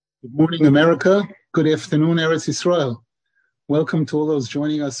Good morning, America. Good afternoon, Eretz Yisrael. Welcome to all those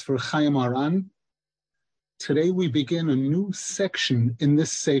joining us for Chayey Moharan. Today we begin a new section in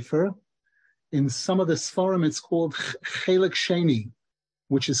this sefer. In some of the Sfarim, it's called Chelek Sheni,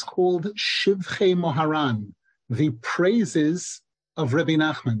 which is called Chayey Moharan, the praises of Rabbi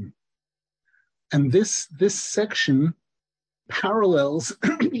Nachman. And this section parallels,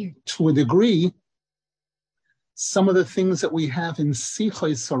 to a degree, some of the things that we have in Chayey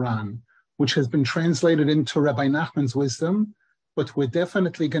Moharan, which has been translated into Rabbi Nachman's wisdom, but we're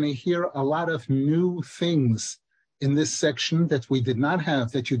definitely going to hear a lot of new things in this section that we did not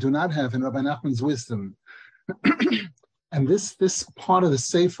have, that you do not have in Rabbi Nachman's wisdom. And this part of the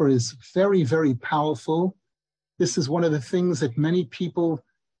Sefer is very, very powerful. This is one of the things that many people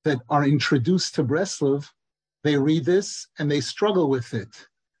that are introduced to Breslov, they read this and they struggle with it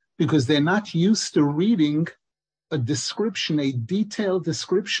because they're not used to reading a description, a detailed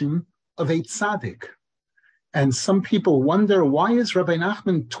description of a tzaddik. And some people wonder, why is Rabbi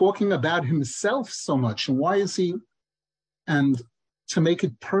Nachman talking about himself so much? And why is he? And to make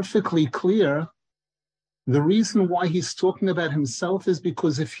it perfectly clear, the reason why he's talking about himself is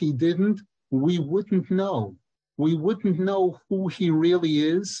because if he didn't, we wouldn't know. We wouldn't know who he really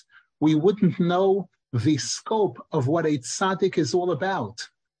is. We wouldn't know the scope of what a tzaddik is all about.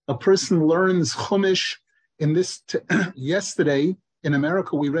 A person learns Chumash. In this, yesterday in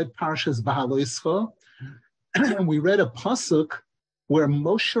America, we read Parshas Bahaloischa, and we read a pasuk where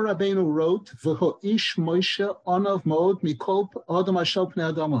Moshe Rabbeinu wrote, "V'ho'ish Moshe onav mod mikol adam ashal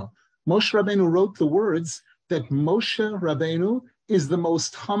pnei adama." Moshe Rabbeinu wrote the words that Moshe Rabbeinu is the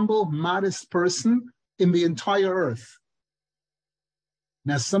most humble, modest person in the entire earth.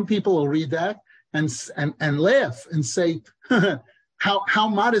 Now, some people will read that and laugh and say, How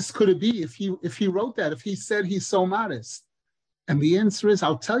modest could it be if he wrote that, if he said he's so modest? And the answer is,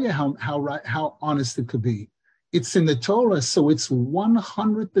 I'll tell you how honest it could be. It's in the Torah, so it's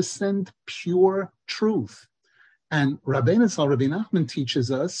 100% pure truth. And Rabbi Nachman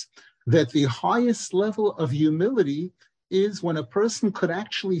teaches us that the highest level of humility is when a person could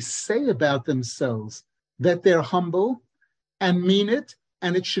actually say about themselves that they're humble and mean it,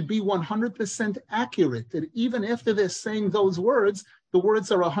 and it should be 100% accurate, that even after they're saying those words, the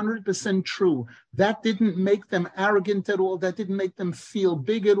words are 100% true. That didn't make them arrogant at all. That didn't make them feel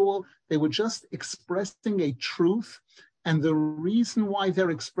big at all. They were just expressing a truth. And the reason why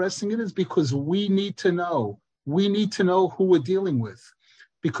they're expressing it is because we need to know. We need to know who we're dealing with.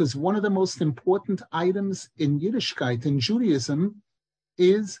 Because one of the most important items in Yiddishkeit, in Judaism,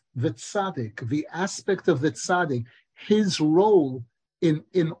 is the tzaddik, the aspect of the tzaddik, his role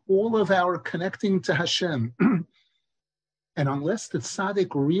in all of our connecting to Hashem. And unless the tzaddik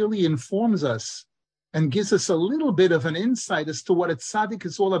really informs us and gives us a little bit of an insight as to what a tzaddik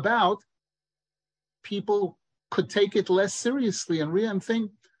is all about, people could take it less seriously and think,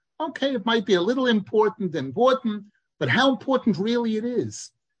 okay, it might be a little important, but how important really it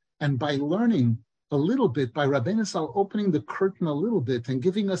is. And by learning a little bit, by Rabbeinu Zal opening the curtain a little bit and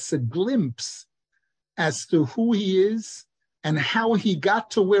giving us a glimpse as to who he is, and how he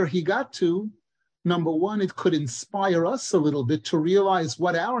got to where he got to, number one, it could inspire us a little bit to realize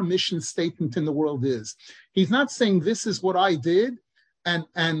what our mission statement in the world is. He's not saying this is what I did and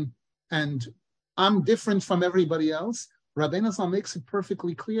I'm different from everybody else. Rabbeinu Zal makes it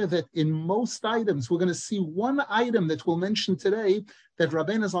perfectly clear that in most items, we're going to see one item that we'll mention today that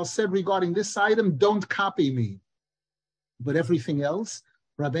Rabbeinu Zal said regarding this item, don't copy me. But everything else,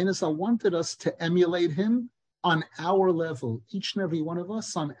 Rabbeinu Zal wanted us to emulate him on our level, each and every one of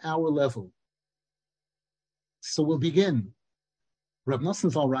us on our level. So we'll begin. Rab Nasan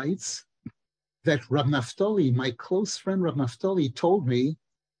Zal writes that Rab Naftali, my close friend Rab Naftali, told me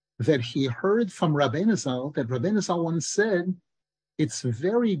that he heard from Rabbeinu Zal that Rabbeinu Zal once said, it's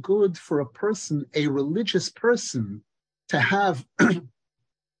very good for a person, a religious person, to have a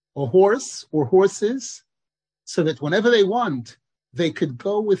horse or horses so that whenever they want, they could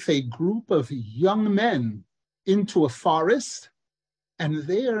go with a group of young men into a forest and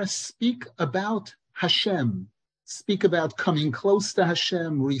there speak about Hashem, speak about coming close to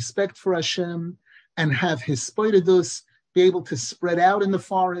Hashem, respect for Hashem, and have hispodidus, be able to spread out in the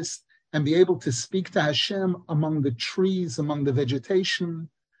forest and be able to speak to Hashem among the trees, among the vegetation,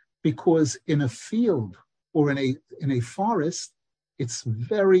 because in a field or in a forest, it's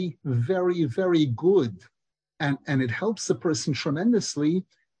very, very, very good. And it helps the person tremendously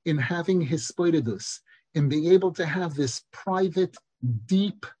in having hispodidus, in being able to have this private,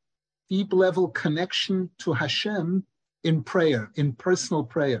 deep level connection to Hashem in prayer, in personal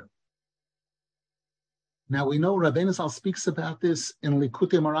prayer. Now we know Rabbeinu Zal speaks about this in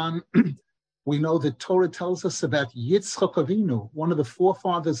Likutei Moharan. We know that Torah tells us about Yitzchak Avinu, one of the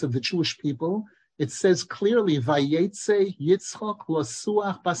forefathers of the Jewish people. It says clearly, Vayetze Yitzchak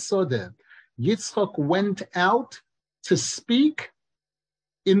losuach basodeh. Yitzchak went out to speak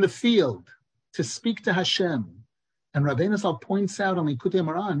in the field, to speak to Hashem. And Rabbeinu Zal points out on Likutei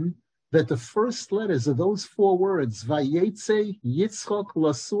Moharan that the first letters of those four words, Vayetze Yitzchak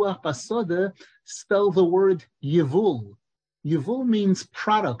losuach basodeh, spell the word Yevul. Yevul means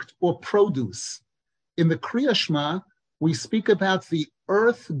product or produce. In the Kriya Shema, we speak about the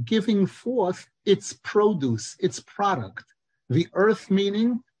earth giving forth its produce, its product. The earth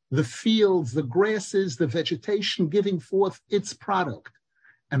meaning the fields, the grasses, the vegetation giving forth its product.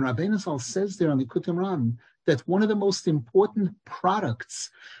 And Rabbeinu Zal says there on the Likutei Moharan that one of the most important products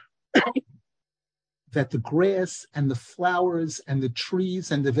that the grass and the flowers and the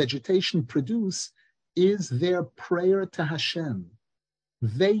trees and the vegetation produce is their prayer to Hashem.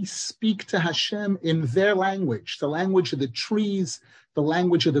 They speak to Hashem in their language, the language of the trees, the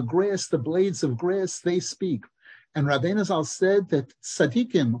language of the grass, the blades of grass, they speak. And Rabbeinu Zal said that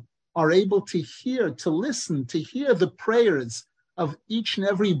tzaddikim are able to hear, to listen, to hear the prayers of each and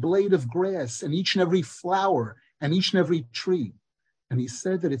every blade of grass and each and every flower and each and every tree. And he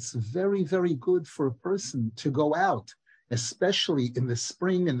said that it's very, very good for a person to go out, especially in the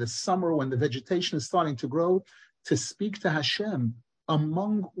spring and the summer when the vegetation is starting to grow, to speak to Hashem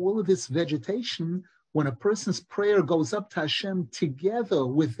among all of this vegetation. When a person's prayer goes up to Hashem together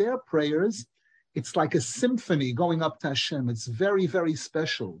with their prayers, it's like a symphony going up to Hashem. It's very, very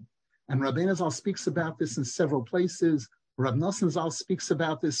special. And Rabbeinu Zal speaks about this in several places. Rab Nasan Zal speaks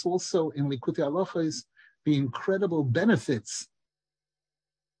about this also in Likutei Halachos, the incredible benefits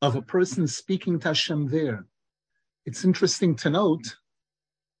of a person speaking to Hashem there. It's interesting to note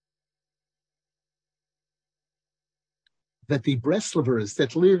that the Breslovers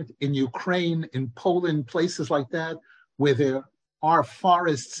that lived in Ukraine, in Poland, places like that, where there are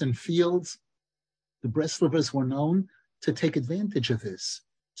forests and fields, the Breslovers were known to take advantage of this,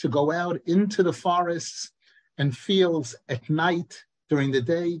 to go out into the forests and fields at night, during the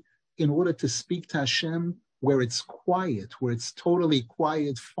day, in order to speak to Hashem where it's quiet, where it's totally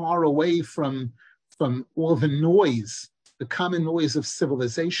quiet, far away from all the noise, the common noise of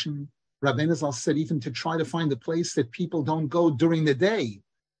civilization. Rabbeinu Zal said even to try to find a place that people don't go during the day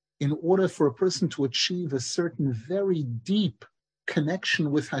in order for a person to achieve a certain very deep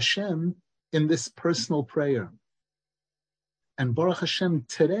connection with Hashem in this personal prayer. And Baruch Hashem,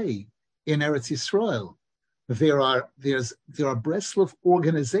 today in Eretz Yisrael, there are Breslov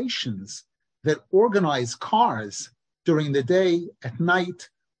organizations that organize cars during the day, at night,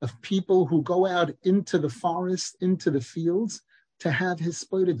 of people who go out into the forest, into the fields, to have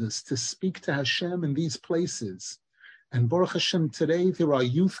Hispoidus, to speak to Hashem in these places. And Baruch Hashem, today there are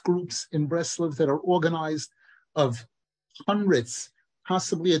youth groups in Breslov that are organized of hundreds,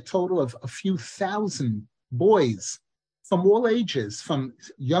 possibly a total of a few thousand boys from all ages, from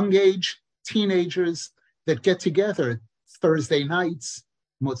young age, teenagers, that get together Thursday nights,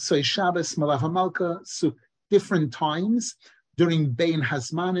 Motzei Shabbos, Malav HaMalka, so different times during Bein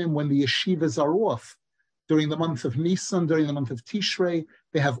Hazmanim, when the yeshivas are off. During the month of Nisan, during the month of Tishrei,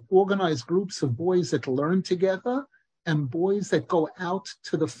 they have organized groups of boys that learn together and boys that go out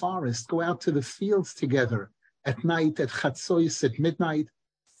to the forest, go out to the fields together at night, at Chatzois, at midnight,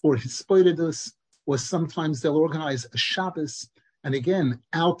 for Hispoidus, or sometimes they'll organize a Shabbos, and again,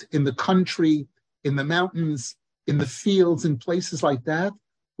 out in the country, in the mountains, in the fields, in places like that,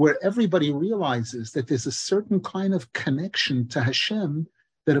 where everybody realizes that there's a certain kind of connection to Hashem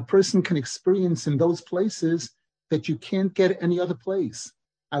that a person can experience in those places that you can't get any other place.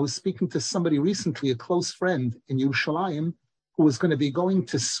 I was speaking to somebody recently, a close friend in Yerushalayim, who was going to be going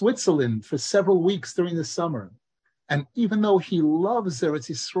to Switzerland for several weeks during the summer. And even though he loves Eretz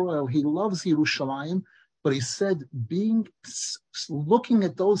Yisrael, he loves Yerushalayim, but he said, looking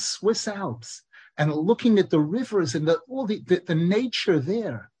at those Swiss Alps and looking at the rivers and all the nature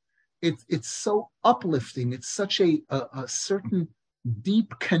there, it's so uplifting. It's such a certain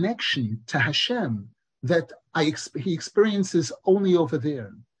deep connection to Hashem that he experiences only over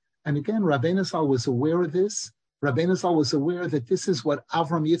there. And again, Rabbeinu Zal was aware of this. Rabbeinu Zal was aware that this is what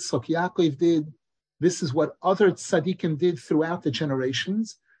Avram Yitzchak Yaakov did. This is what other tzaddikim did throughout the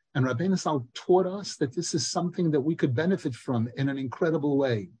generations. And Rabbeinu Zal taught us that this is something that we could benefit from in an incredible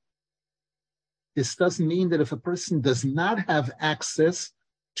way. This doesn't mean that if a person does not have access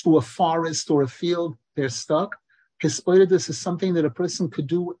to a forest or a field, they're stuck. Hispoidus is something that a person could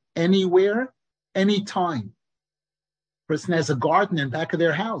do anywhere, anytime. A person has a garden in back of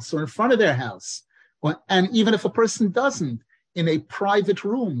their house or in front of their house. And even if a person doesn't, in a private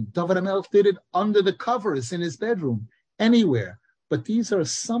room, David HaMelech did it under the covers in his bedroom, anywhere. But these are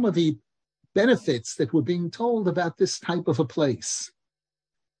some of the benefits that we're being told about this type of a place.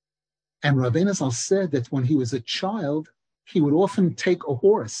 And Rabbeinu Zal said that when he was a child, he would often take a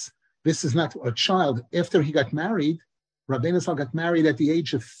horse. This is not a child. After he got married, Rabbeinu Zal got married at the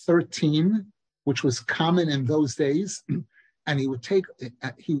age of 13, which was common in those days. And he would take,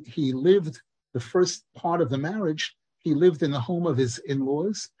 he lived the first part of the marriage, he lived in the home of his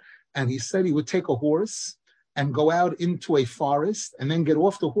in-laws. And he said he would take a horse and go out into a forest and then get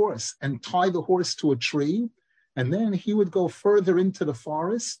off the horse and tie the horse to a tree. And then he would go further into the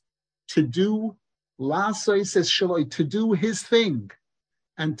forest to do to do his thing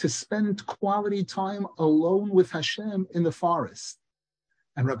and to spend quality time alone with Hashem in the forest.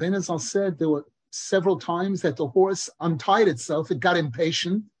 And Rabbeinu Zal said there were several times that the horse untied itself. It got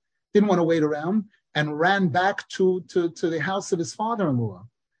impatient, didn't want to wait around, and ran back to the house of his father-in-law.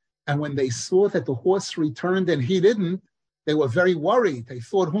 And when they saw that the horse returned and he didn't, they were very worried. They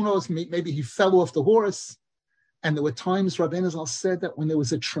thought, who knows, maybe he fell off the horse. And there were times, Rabbeinu Zal said, that when there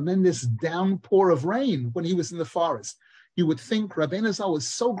was a tremendous downpour of rain when he was in the forest, you would think Rabbeinu Zal was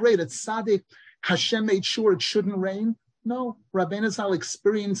so great at Tzaddik, Hashem made sure it shouldn't rain. No, Rabbeinu Zal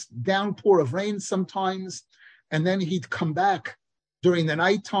experienced downpour of rain sometimes, and then he'd come back during the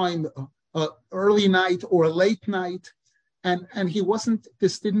nighttime, early night or late night, and he wasn't.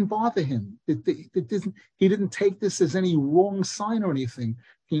 This didn't bother him. He didn't take this as any wrong sign or anything.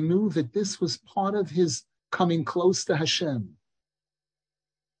 He knew that this was part of his coming close to Hashem.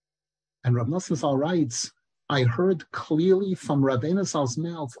 And Rav Nasan Zal writes, I heard clearly from Rabbeinu Zal's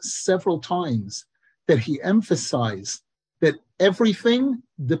mouth several times that he emphasized that everything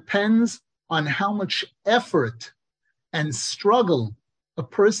depends on how much effort and struggle a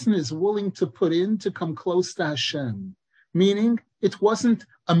person is willing to put in to come close to Hashem. Meaning, it wasn't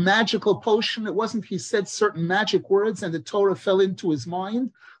a magical potion. It wasn't he said certain magic words and the Torah fell into his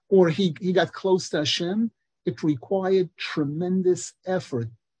mind, or he got close to Hashem. It required tremendous effort,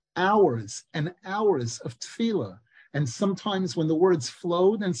 hours and hours of tefillah. And sometimes when the words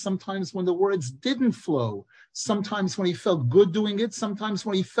flowed, and sometimes when the words didn't flow. Sometimes when he felt good doing it, sometimes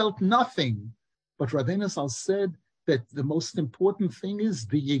when he felt nothing. But Rabbeinu Zal said that the most important thing is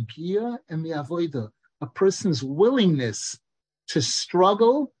the yegiyah and the avodah, a person's willingness to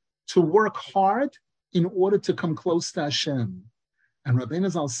struggle, to work hard in order to come close to Hashem. And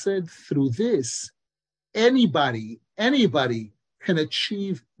Rabbeinu Zal said through this, anybody can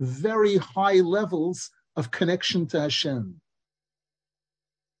achieve very high levels of connection to Hashem.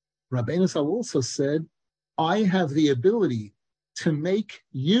 Rabbeinu Zal also said, I have the ability to make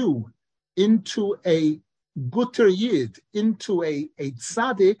you into a guter yid, into a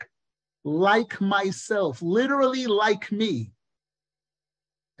tzaddik like myself, literally like me.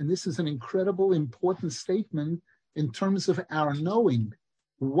 And this is an incredible, important statement in terms of our knowing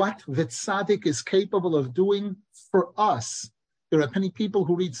what the tzaddik is capable of doing for us. There are many people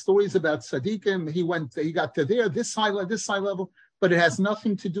who read stories about tzaddikim. He got to this high level, but it has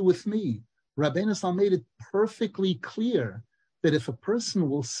nothing to do with me. Rabbeinu Zal made it perfectly clear that if a person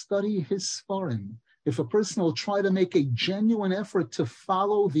will study his Sfarim, if a person will try to make a genuine effort to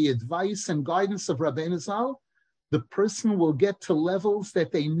follow the advice and guidance of Rabbeinu Zal, the person will get to levels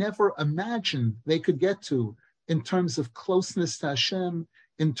that they never imagined they could get to in terms of closeness to Hashem,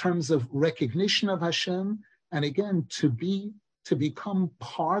 in terms of recognition of Hashem, and again, to become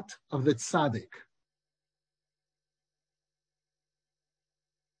part of the tzaddik.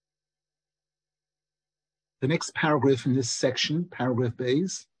 The next paragraph in this section, paragraph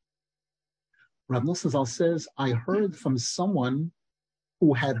Beis, Rav Nasan Zal says, I heard from someone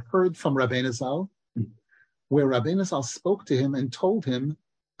who had heard from Rabbeinu Zal, where Rabbeinu Zal spoke to him and told him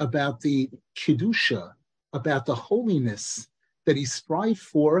about the kedusha, about the holiness that he strived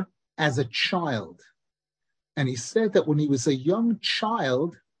for as a child. And he said that when he was a young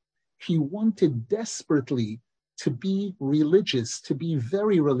child, he wanted desperately to be religious, to be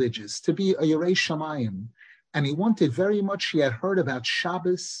very religious, to be a Yerei Shamayim. And he wanted very much, he had heard about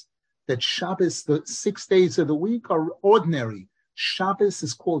Shabbos, that Shabbos, the 6 days of the week are ordinary. Shabbos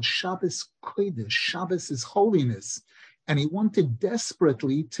is called Shabbos Kodesh. Shabbos is holiness. And he wanted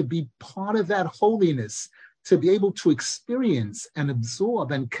desperately to be part of that holiness, to be able to experience and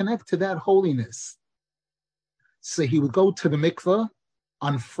absorb and connect to that holiness. So he would go to the mikveh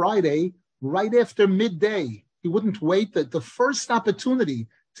on Friday, right after midday. He wouldn't wait the first opportunity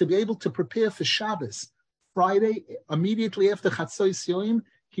to be able to prepare for Shabbos. Friday, immediately after Chatzos Yom,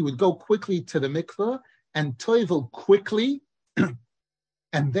 he would go quickly to the mikveh and toivel quickly,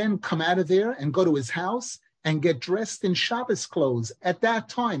 and then come out of there and go to his house and get dressed in Shabbos clothes at that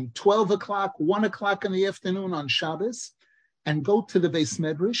time, 12 o'clock, 1 o'clock in the afternoon on Shabbos, and go to the Beis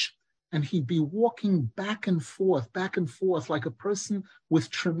Medrash, and he'd be walking back and forth, like a person with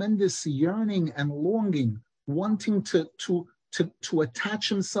tremendous yearning and longing, wanting to attach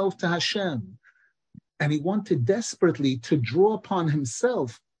himself to Hashem. And he wanted desperately to draw upon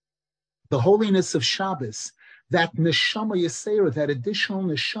himself the holiness of Shabbos, that neshama yesera, that additional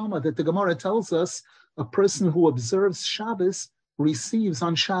neshama that the Gemara tells us a person who observes Shabbos receives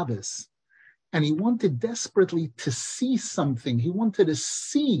on Shabbos. And he wanted desperately to see something. He wanted to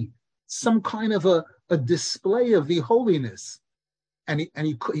see some kind of a display of the holiness. And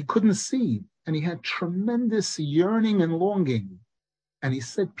he couldn't see. And he had tremendous yearning and longing. And he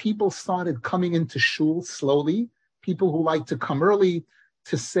said people started coming into shul slowly, people who like to come early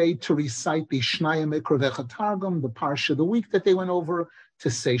to recite the Shnaya Mikra Vechatargum, the Parsha of the week that they went over,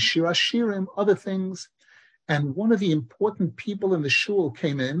 to say Shir Hashirim, other things. And one of the important people in the shul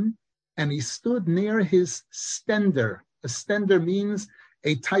came in, and he stood near his stender. A stender means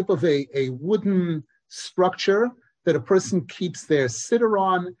a type of a wooden structure that a person keeps their sitter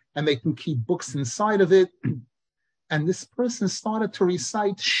on, and they can keep books inside of it. And this person started to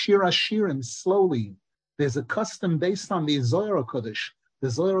recite Shir Hashirim slowly. There's a custom based on the Zohar HaKodesh. The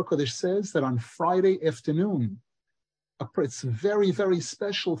Zohar HaKodesh says that on Friday afternoon, it's very, very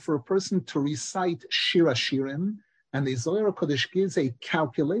special for a person to recite Shir Hashirim. And the Zohar HaKodesh gives a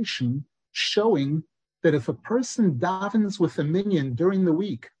calculation showing that if a person davens with a minyan during the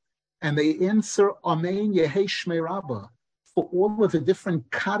week, and they answer Amen Yehei Shmei Rabbah, for all of the different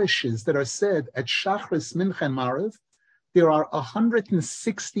Kaddishes that are said at Shachris, Mincha, and Mariv, there are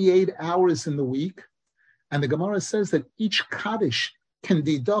 168 hours in the week, and the Gemara says that each Kaddish can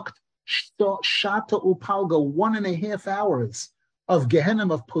deduct Shata Upalga 1.5 hours of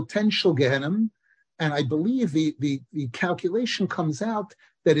Gehenim, of potential Gehenim, and I believe the calculation comes out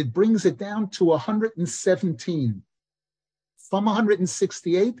that it brings it down to 117. From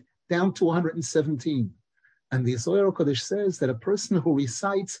 168 down to 117. And the Zohar HaKodesh says that a person who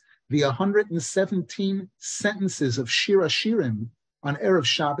recites the 117 sentences of Shir Hashirim on Erev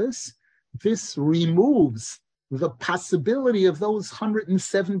Shabbos, this removes the possibility of those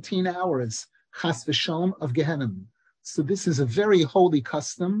 117 hours, Chas v'Shalom, of Gehenim. So this is a very holy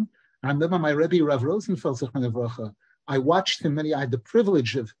custom. I remember my Rebbe, Rav Rosenfeld, Zichron Livracha, I watched him, I had the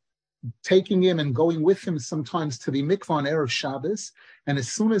privilege of taking him and going with him sometimes to the mikvah on Erev Shabbos. And as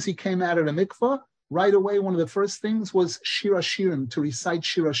soon as he came out of the mikvah, right away, one of the first things was Shir Hashirim, to recite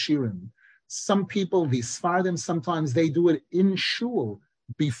Shir Hashirim. Some people, the Sfardim, sometimes they do it in shul,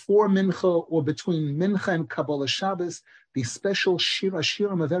 before Mincha or between Mincha and Kabbalah Shabbos, the special Shir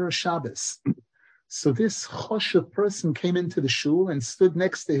Hashirim of Erev Shabbos. So this choshev person came into the shul and stood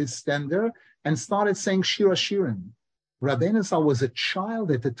next to his stender and started saying Shir Hashirim. Rabbeinu Zal was a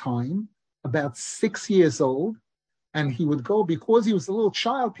child at the time, about 6 years old, and he would go, because he was a little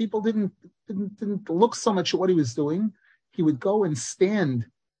child, people didn't look so much at what he was doing. He would go and stand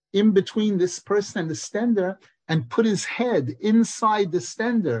in between this person and the stender and put his head inside the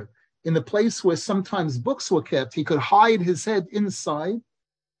stender in the place where sometimes books were kept. He could hide his head inside,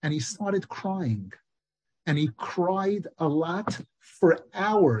 and he started crying. And he cried a lot for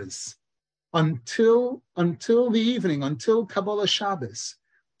hours until the evening, until Kabbalah Shabbos,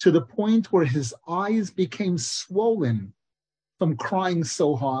 to the point where his eyes became swollen from crying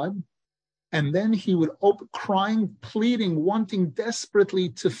so hard. And then he would crying, pleading, wanting desperately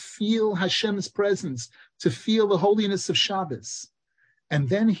to feel Hashem's presence, to feel the holiness of Shabbos. And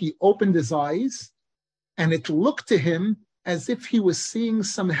then he opened his eyes, and it looked to him as if he was seeing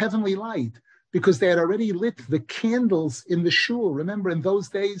some heavenly light, because they had already lit the candles in the shul. Remember, in those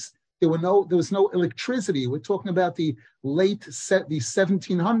days, there was no electricity. We're talking about the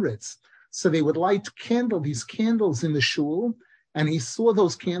 1700s. So they would light these candles in the shul, and he saw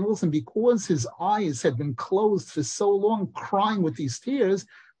those candles, and because his eyes had been closed for so long, crying with these tears,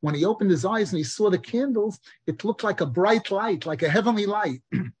 when he opened his eyes and he saw the candles, it looked like a bright light, like a heavenly light.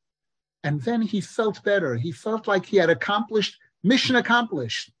 And then he felt better. He felt like he had mission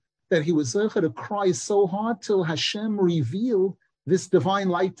accomplished, that he was able to cry so hard till Hashem revealed this divine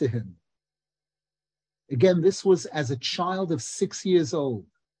light to him. Again, this was as a child of 6 years old.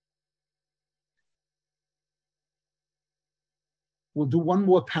 We'll do one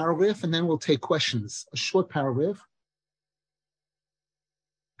more paragraph and then we'll take questions. A short paragraph.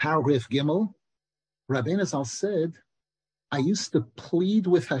 Paragraph Gimel. Rabbeinu Zal said, I used to plead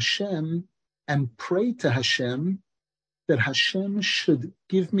with Hashem and pray to Hashem that Hashem should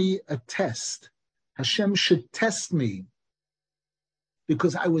give me a test. Hashem should test me,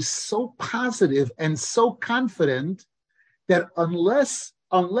 because I was so positive and so confident that unless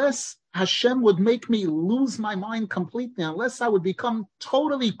Hashem would make me lose my mind completely, unless I would become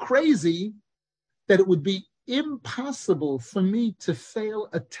totally crazy, that it would be impossible for me to fail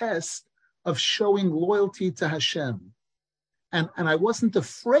a test of showing loyalty to Hashem. And I wasn't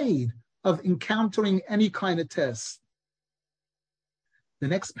afraid of encountering any kind of test. The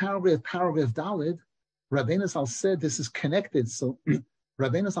next paragraph Daled, Rabbeinu Zal said, this is connected. So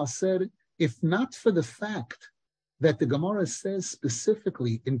Rabbeinu Zal said, if not for the fact that the Gemara says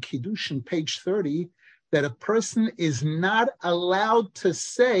specifically in Kiddushin, page 30, that a person is not allowed to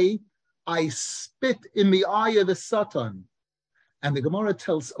say, I spit in the eye of the Satan. And the Gemara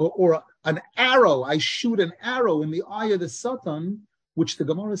tells, or an arrow, I shoot an arrow in the eye of the Satan, which the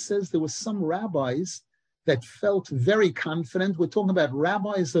Gemara says there were some rabbis that felt very confident. We're talking about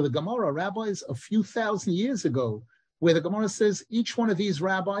rabbis of the Gemara, rabbis a few thousand years ago, where the Gemara says each one of these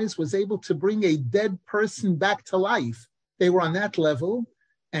rabbis was able to bring a dead person back to life. They were on that level.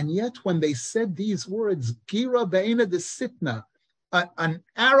 And yet when they said these words, Gira be'ena de sitna, an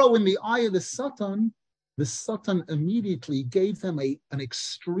arrow in the eye of the Satan immediately gave them an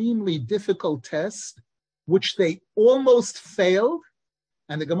extremely difficult test, which they almost failed.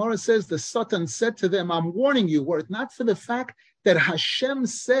 And the Gemara says the Satan said to them, I'm warning you, were it not for the fact that Hashem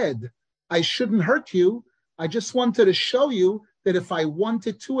said, I shouldn't hurt you, I just wanted to show you that if I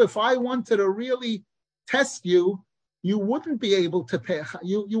wanted to really test you, you wouldn't be able to pass.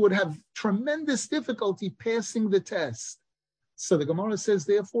 You would have tremendous difficulty passing the test. So the Gemara says,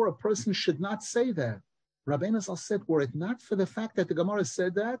 therefore, a person should not say that. Rabbeinu Zal said, were it not for the fact that the Gemara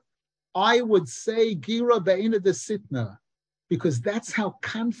said that, I would say Gira be'ena de sitna, because that's how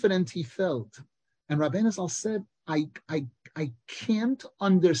confident he felt. And Rabbeinu Zal said, I can't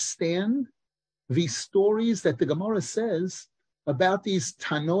understand these stories that the Gemara says about these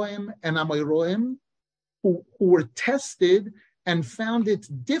Tanoim and Amoraim who were tested and found it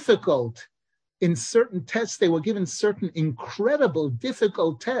difficult in certain tests. They were given certain incredible,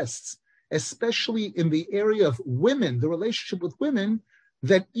 difficult tests, especially in the area of women, the relationship with women,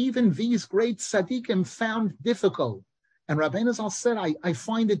 that even these great tzaddikim found difficult. And Rabbeinu Zal said, I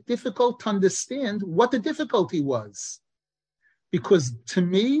find it difficult to understand what the difficulty was. Because to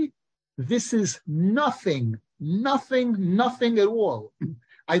me, this is nothing at all.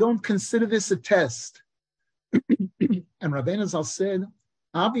 I don't consider this a test. And Rabbeinu Zal said,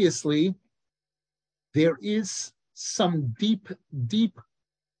 obviously, there is some deep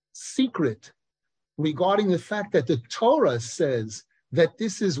secret regarding the fact that the Torah says that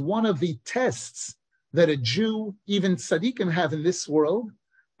this is one of the tests that a Jew, even tzaddikim, have in this world.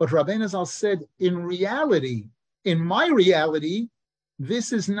 But Rabbeinu Zal said, in my reality,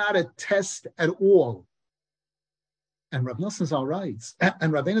 this is not a test at all. And Rav Nasan Zal writes,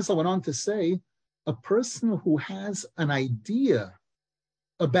 and Rabbeinu Zal went on to say, a person who has an idea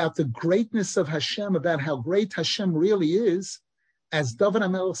about the greatness of Hashem, about how great Hashem really is, as David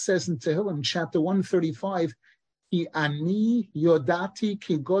HaMelech says in Tehillim, chapter 135, Ki ani yodati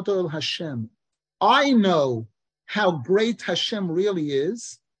ki godol Hashem. I know how great Hashem really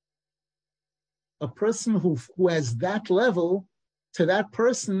is. A person who has that level, to that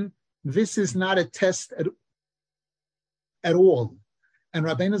person, this is not a test at all. And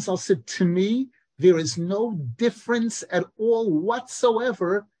Rabbeinu Zal said, to me, there is no difference at all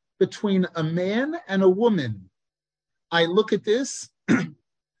whatsoever between a man and a woman. I look at this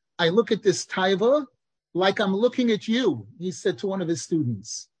taiva like I'm looking at you, he said to one of his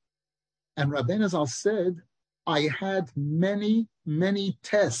students. And Rabbeinu Zal said, I had many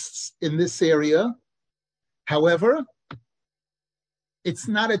tests in this area. However, it's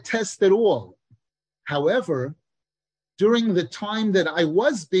not a test at all. However, during the time that I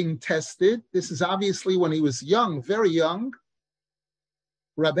was being tested, this is obviously when he was young, very young,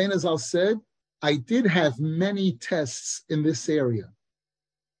 Rabbeinu Zal said, I did have many tests in this area.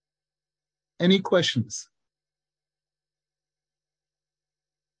 Any questions?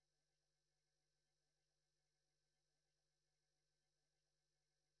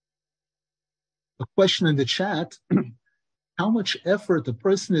 A question in the chat, how much effort a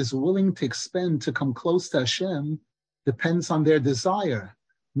person is willing to expend to come close to Hashem depends on their desire.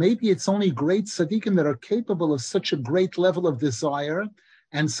 Maybe it's only great tzaddikim that are capable of such a great level of desire,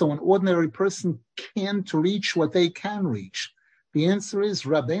 and so an ordinary person can't reach what they can reach. The answer is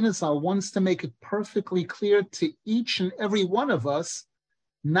Rabbeinu Zal wants to make it perfectly clear to each and every one of us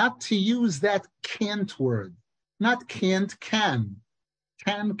not to use that can't word. Not can't, can.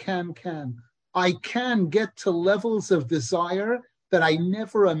 Can. I can get to levels of desire that I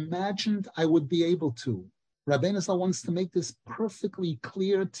never imagined I would be able to. Rabbeinu Zal wants to make this perfectly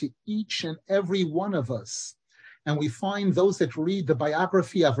clear to each and every one of us. And we find those that read the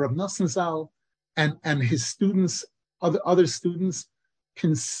biography of Rab Nasan Zal and his students, other students,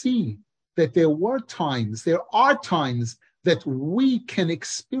 can see that there are times that we can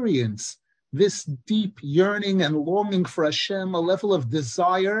experience this deep yearning and longing for Hashem, a level of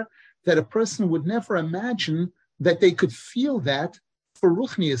desire that a person would never imagine that they could feel that for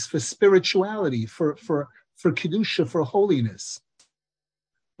ruchnius, for spirituality, for kedusha, for holiness.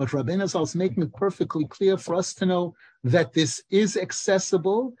 But Rabbeinu Zal is making it perfectly clear for us to know that this is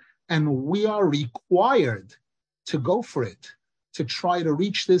accessible and we are required to go for it, to try to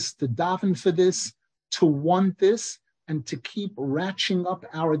reach this, to daven for this, to want this, and to keep ratcheting up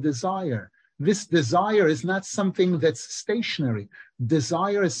our desire. This desire is not something that's stationary.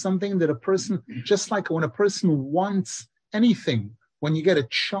 Desire is something that a person, just like when a person wants anything, when you get a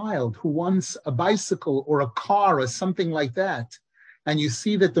child who wants a bicycle or a car or something like that, and you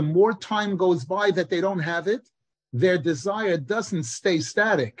see that the more time goes by that they don't have it, their desire doesn't stay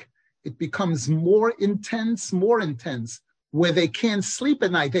static. It becomes more intense, where they can't sleep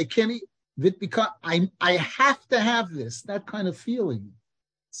at night. They can't eat. I have to have this, that kind of feeling.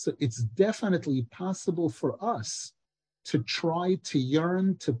 So it's definitely possible for us to try to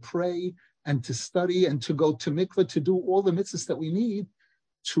yearn, to pray, and to study, and to go to mikveh, to do all the mitzvahs that we need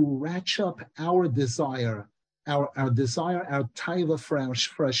to ratchet up our desire, our desire, our taiva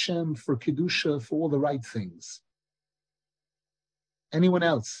for Hashem, for kedusha, for all the right things. Anyone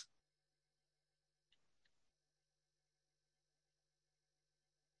else?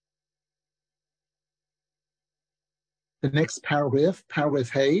 The next paragraph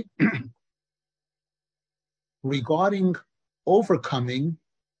Hey, regarding overcoming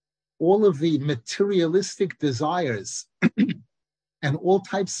all of the materialistic desires and all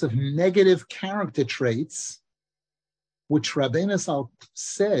types of negative character traits, which Rabbeinu Zal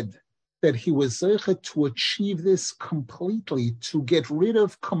said that he was zeicha to achieve this completely, to get rid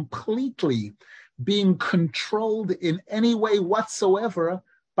of completely being controlled in any way whatsoever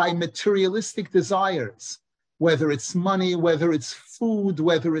by materialistic desires, whether it's money, whether it's food,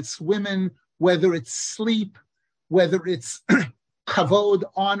 whether it's women, whether it's sleep, whether it's kavod,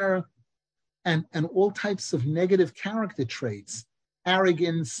 honor, and all types of negative character traits,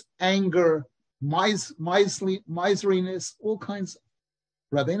 arrogance, anger, miseriness, all kinds.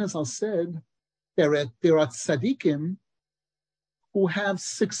 Rabbeinu Zal said there are tzaddikim who have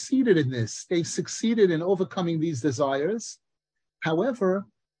succeeded in this. They've succeeded in overcoming these desires. However,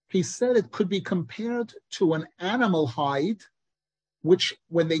 he said it could be compared to an animal hide, which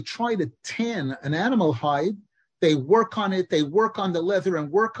when they try to tan an animal hide, they work on it, they work on the leather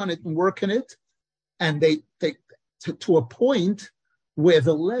and work on it, and they to a point where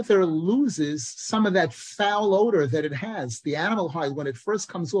the leather loses some of that foul odor that it has, the animal hide, when it first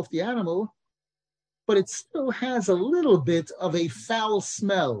comes off the animal, but it still has a little bit of a foul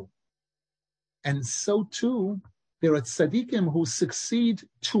smell. And so too, there are tzaddikim who succeed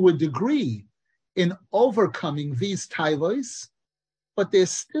to a degree in overcoming these taivos, but there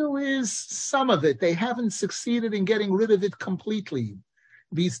still is some of it. They haven't succeeded in getting rid of it completely.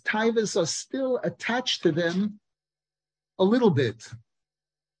 These taivos are still attached to them a little bit.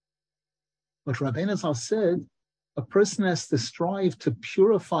 But Rabbeinu Zal said, a person has to strive to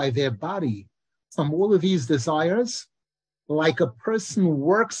purify their body from all of these desires, like a person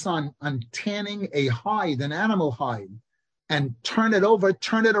works on tanning a hide, an animal hide, and turn it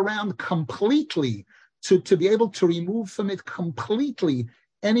around completely to be able to remove from it completely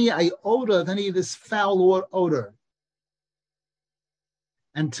any iota of any of this foul odor.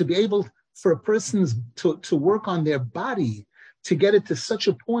 And to be able for a person to work on their body, to get it to such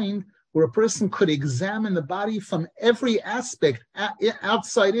a point where a person could examine the body from every aspect,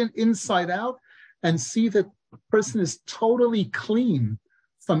 outside in, inside out, and see that the person is totally clean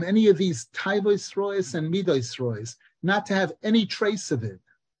from any of these taivos rois and midos rois, not to have any trace of it.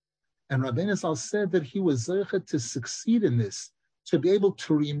 And Rabbeinu Zal said that he was zeicha to succeed in this, to be able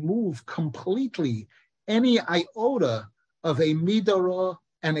to remove completely any iota of a midara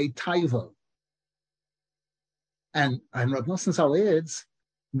and a taiva. And Rav Nasan Zal adds,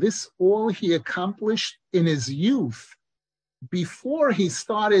 this all he accomplished in his youth, before he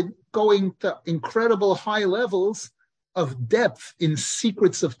started going to incredible high levels of depth in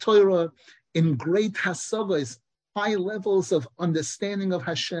secrets of Torah, in great hasavas, high levels of understanding of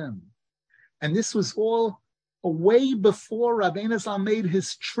Hashem. And this was all way before Rabbeinu Zal made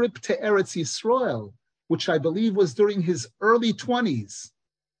his trip to Eretz Yisrael, which I believe was during his early 20s.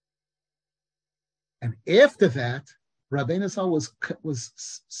 And after that, Rabbeinu Zal was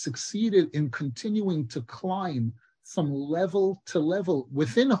succeeded in continuing to climb from level to level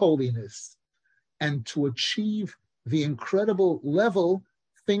within holiness and to achieve the incredible level,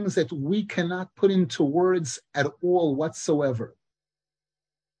 things that we cannot put into words at all whatsoever.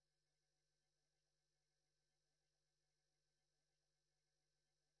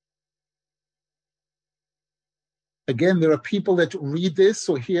 Again, there are people that read this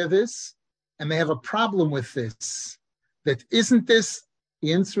or hear this, and they have a problem with this. That isn't this?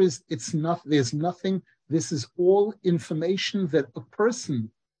 The answer is it's not. There's nothing. This is all information that a person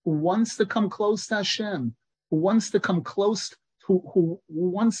who wants to come close to Hashem, who wants to come close, who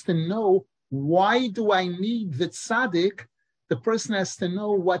wants to know, why do I need the tzaddik? The person has to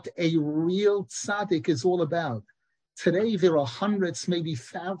know what a real tzaddik is all about. Today, there are hundreds, maybe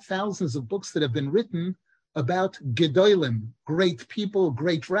thousands of books that have been written about Gedolim, great people,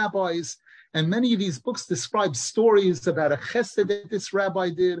 great rabbis, and many of these books describe stories about a chesed that this rabbi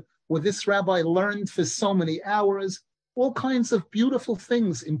did, or this rabbi learned for so many hours, all kinds of beautiful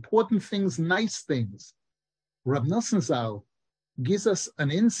things, important things, nice things. Rab Nasan Zal gives us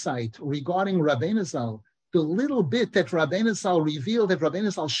an insight regarding Rabbeinu Zal, the little bit that Rabbeinu Zal revealed, that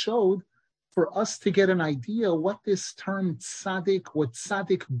Rabbeinu Zal showed, for us to get an idea what this term tzaddik, what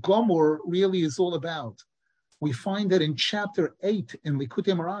tzaddik gomor really is all about. We find that in chapter 8 in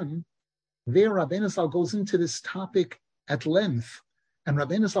Likutei Moharan, there Rabbeinu Zal goes into this topic at length, and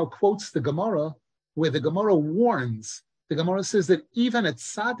Rabbeinu Zal quotes the Gemara, where the Gemara warns. The Gemara says that even a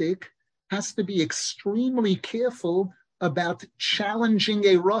tzaddik has to be extremely careful about challenging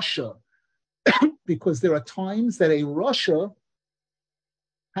a rasha, because there are times that a rasha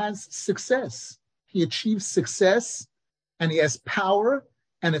has success. He achieves success, and he has power.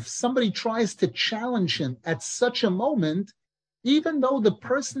 And if somebody tries to challenge him at such a moment, even though the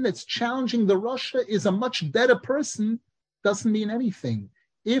person that's challenging the rasha is a much better person, doesn't mean anything.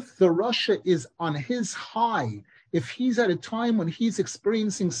 If the rasha is on his high, if he's at a time when he's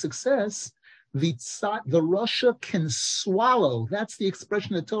experiencing success, the rasha can swallow, that's the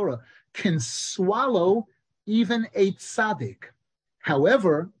expression of Torah, can swallow even a tzaddik.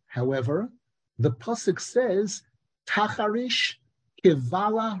 However, the pasuk says, Tacharish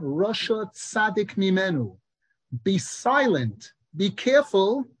Kivala rasha tzaddik mimenu. Be silent, be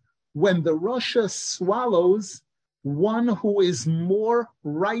careful when the rasha swallows one who is more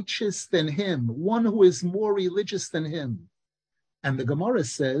righteous than him, one who is more religious than him. And the Gemara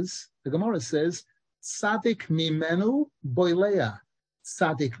says, tzaddik mimenu boilea,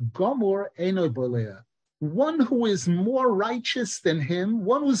 tzaddik gomor eno boilea. One who is more righteous than him,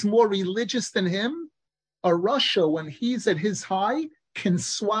 one who's more religious than him, a rasha, when he's at his high, can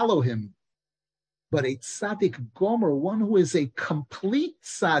swallow him. But a tzaddik gomer, one who is a complete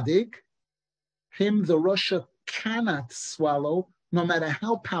tzaddik, him the rasha cannot swallow, no matter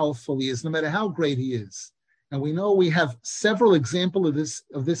how powerful he is, no matter how great he is. And we know we have several examples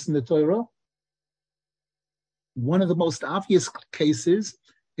of this in the Torah. One of the most obvious cases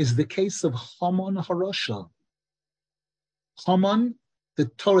is the case of Haman Harasha. Haman, the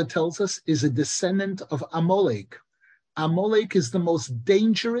Torah tells us, is a descendant of Amalek. Amalek is the most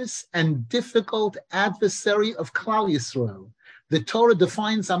dangerous and difficult adversary of Klal Yisrael. The Torah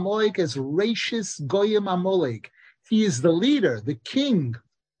defines Amalek as Rashis Goyim Amalek. He is the leader, the king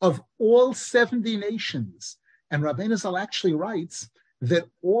of all 70 nations. And Rabbeinu Zal actually writes that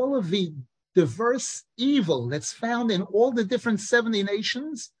all of the diverse evil that's found in all the different 70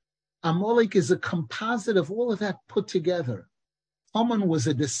 nations, Amalek is a composite of all of that put together. Haman was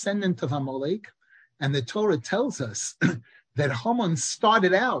a descendant of Amalek, and the Torah tells us that Haman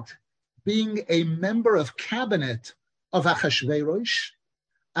started out being a member of cabinet of Achashverosh.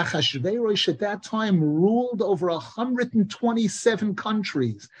 Achashverosh at that time ruled over 127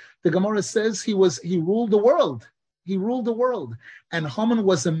 countries. The Gemara says he ruled the world. He ruled the world. And Haman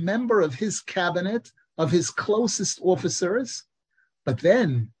was a member of his cabinet, of his closest officers. But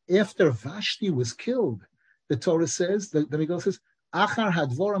then, after Vashti was killed, the Torah says, the Megillah says, Achar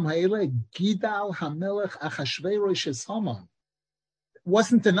hadvoram ha'ele gidal hamelech Achashverosh es Haman. It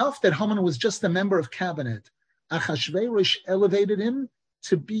wasn't enough that Haman was just a member of cabinet. Achashverosh elevated him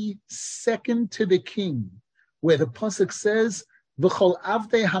to be second to the king, where the pasuk says, "V'chol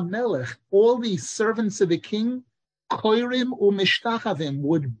avdei hamelech," all the servants of the king, koirim u'mishtachavim,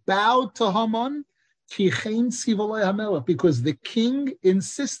 would bow to Haman, kichein sivolei hamelech, because the king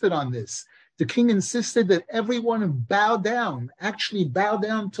insisted on this. The king insisted that everyone bow down, actually bow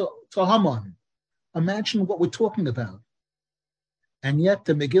down to Haman. Imagine what we're talking about. And yet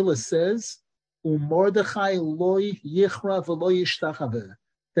the Megillah says, Umordechai loy yichra v'lo yishtachaveh,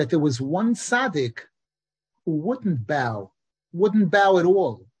 that there was one tzaddik who wouldn't bow at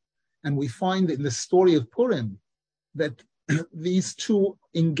all. And we find in the story of Purim that these two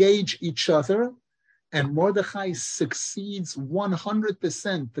engage each other, and Mordechai succeeds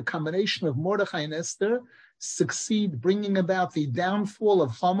 100%. The combination of Mordechai and Esther succeed bringing about the downfall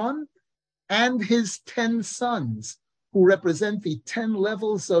of Haman and his 10 sons, who represent the 10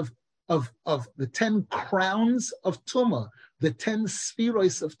 levels of the 10 crowns of Tumah, the 10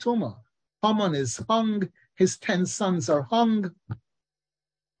 spheros of Tumah. Haman is hung, his 10 sons are hung.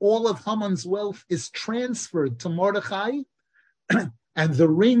 All of Haman's wealth is transferred to Mordechai, and the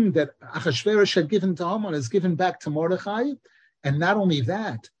ring that Achashverosh had given to Haman is given back to Mordechai. And not only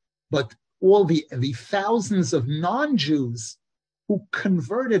that, but all the thousands of non-Jews who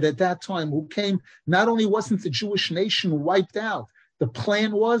converted at that time, who came, not only wasn't the Jewish nation wiped out, the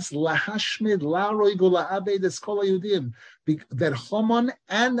plan was lahashmid la'roigu la'abed es kol hayudim, that Haman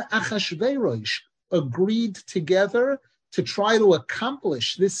and Achashverosh agreed together to try to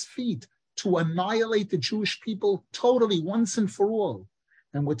accomplish this feat, to annihilate the Jewish people totally once and for all.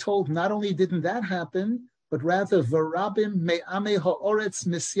 And we're told not only didn't that happen, but rather v'rabim me'amei ha'oretz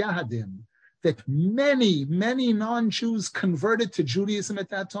misyahadim, that many, many non-Jews converted to Judaism at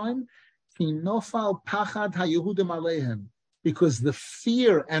that time, kinofal pachad haYehudim aleihem, because the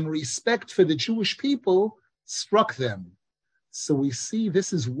fear and respect for the Jewish people struck them. So we see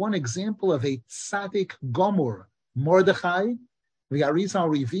this is one example of a tzaddik gomor, Mordechai. The Arizal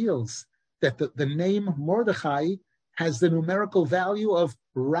reveals that the name Mordechai has the numerical value of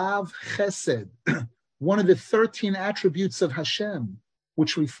Rav Chesed, one of the 13 attributes of Hashem,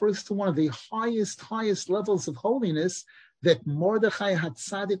 which refers to one of the highest levels of holiness that Mordechai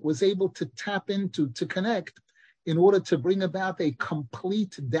HaTzadik was able to tap into, to connect, in order to bring about a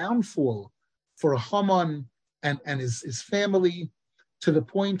complete downfall for Haman and his family, to the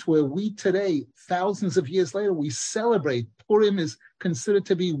point where we today, thousands of years later, we celebrate. Purim is considered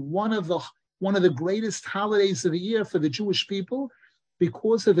to be one of the greatest holidays of the year for the Jewish people,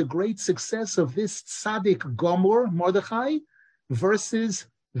 because of the great success of this tzaddik gomor, Mordechai, versus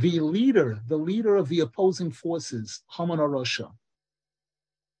the leader of the opposing forces, Haman HaRasha.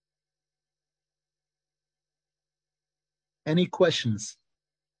 Any questions?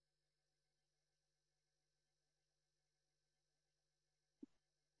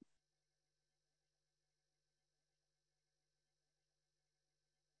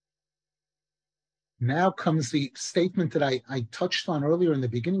 Now comes the statement that I touched on earlier in the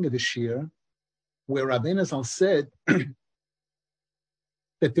beginning of this year, where Rabbeinu Zal said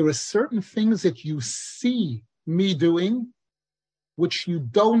that there are certain things that you see me doing which you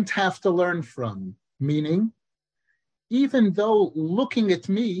don't have to learn from. Meaning, even though looking at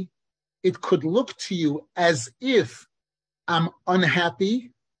me, it could look to you as if I'm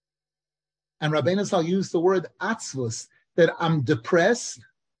unhappy, and Rabbeinu Zal used the word atzvus, that I'm depressed,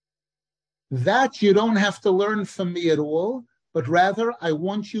 that you don't have to learn from me at all, but rather I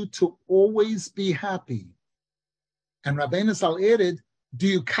want you to always be happy. And Rabbeinu Zal added, do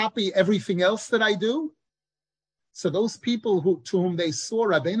you copy everything else that I do? So those people to whom they saw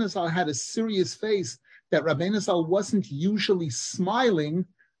Rabbeinu Zal had a serious face, that Rabbeinu Zal wasn't usually smiling,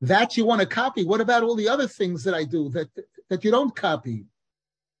 that you want to copy. What about all the other things that I do that you don't copy?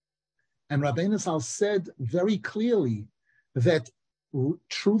 And Rabbeinu Zal said very clearly that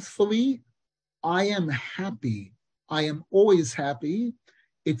truthfully, I am happy. I am always happy.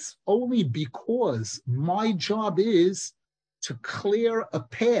 It's only because my job is to clear a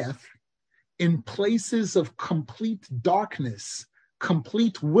path in places of complete darkness,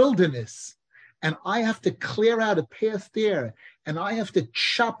 complete wilderness. And I have to clear out a path there. And I have to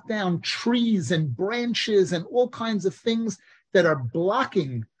chop down trees and branches and all kinds of things that are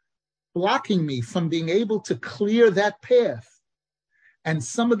blocking me from being able to clear that path. And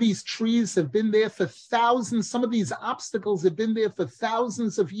some of these trees have been there for thousands, some of these obstacles have been there for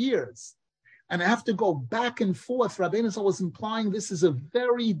thousands of years. And I have to go back and forth. Rabbeinu Zal was implying this is a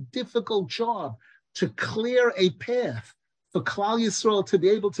very difficult job, to clear a path for Klal Yisrael to be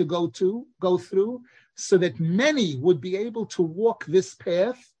able to go through, so that many would be able to walk this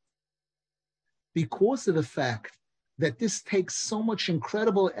path, because of the fact that this takes so much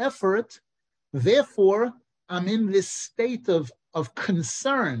incredible effort. Therefore, I'm in this state of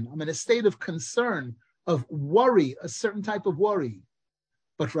concern. I'm in a state of concern, of worry, a certain type of worry.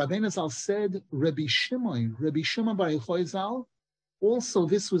 But Rabbeinu Zal said, Rabbi Shimon Bar Yochai Zal, also,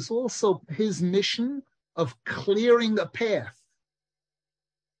 this was also his mission of clearing a path.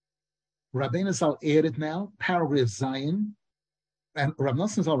 Rabbeinu Zal added now, paragraph Zion, and Rav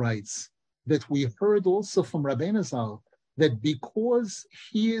Nasan Zal writes that we heard also from Rabbeinu Zal that because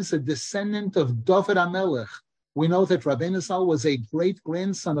he is a descendant of David HaMelech, we know that Rabbeinu Zal was a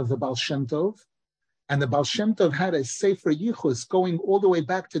great-grandson of the Baal Shem Tov, and the Baal Shem Tov had a Sefer Yichus going all the way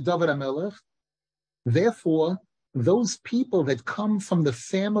back to David HaMelech. Therefore, those people that come from the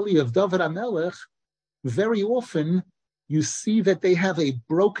family of David HaMelech, very often you see that they have a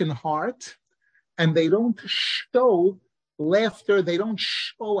broken heart and they don't show laughter, they don't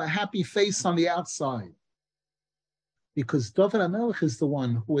show a happy face on the outside. Because David HaMelech is the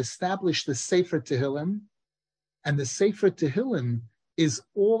one who established the Sefer Tehillim, and the Sefer Tehillim is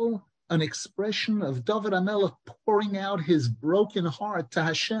all an expression of David HaMelech pouring out his broken heart to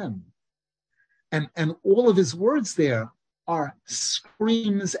Hashem. And all of his words there are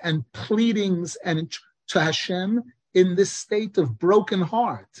screams and pleadings and to Hashem in this state of broken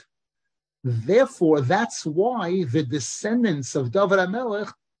heart. Therefore, that's why the descendants of David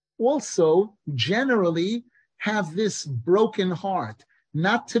HaMelech also generally have this broken heart,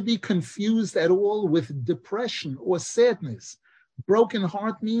 not to be confused at all with depression or sadness. Broken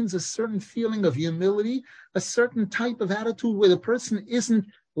heart means a certain feeling of humility, a certain type of attitude where the person isn't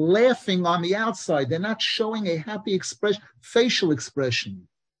laughing on the outside. They're not showing a happy expression, facial expression.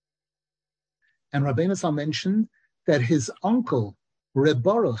 And Rabbeinu Zal mentioned that his uncle, Reb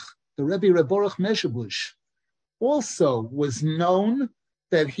Baruch, the Rebbe Reb Baruch Meshebush, also was known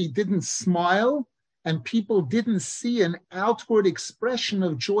that he didn't smile and people didn't see an outward expression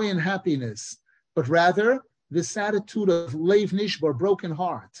of joy and happiness, but rather this attitude of Leiv Nishbar, broken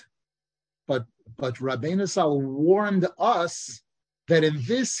heart. But Rabbeinu Zal warned us that in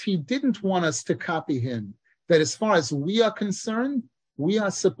this he didn't want us to copy him, that as far as we are concerned, we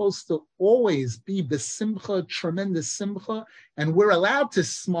are supposed to always be besimcha, tremendous simcha, and we're allowed to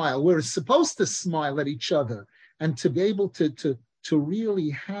smile. We're supposed to smile at each other and to be able to really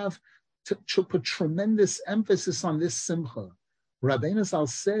have, to put tremendous emphasis on this simcha. Rabbeinu Zal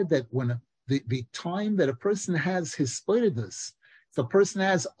said that when the time that a person has his spoidus, if a person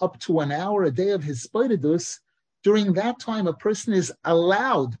has up to an hour a day of his spoidus, during that time a person is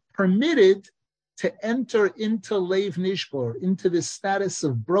allowed, permitted to enter into Leiv Nishbor, into this status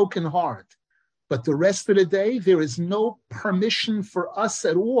of broken heart. But the rest of the day, there is no permission for us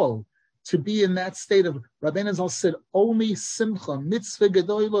at all to be in that state of, Rabbeinu Zal said, only simcha, mitzvah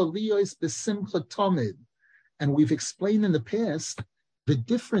gedola liyos besimcha tomid. And we've explained in the past the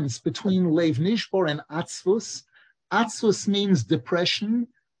difference between Leiv Nishbor and atzvus. Atzvus means depression.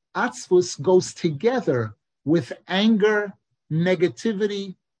 Atzvus goes together with anger,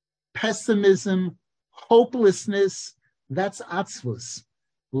 negativity, pessimism, hopelessness. That's atzvus.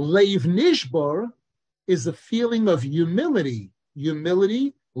 Leiv Nishbor is a feeling of humility,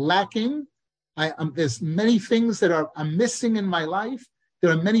 lacking. There's many things that I'm missing in my life.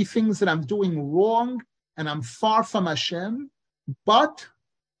 There are many things that I'm doing wrong, and I'm far from Hashem, but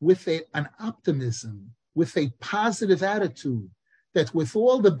with an optimism, with a positive attitude, that with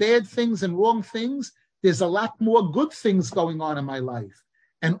all the bad things and wrong things, there's a lot more good things going on in my life.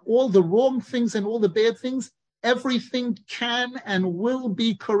 And all the wrong things and all the bad things, everything can and will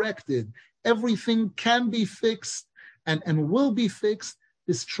be corrected. Everything can be fixed and will be fixed.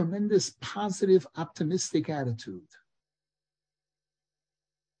 This tremendous positive, optimistic attitude.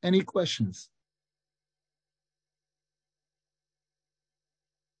 Any questions?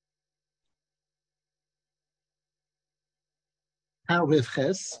 Paragraph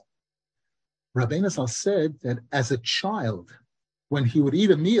Ches, Rabbeinu Zal said that as a child, when he would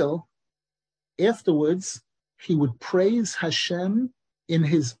eat a meal, afterwards he would praise Hashem in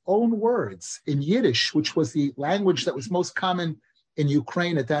his own words, in Yiddish, which was the language that was most common in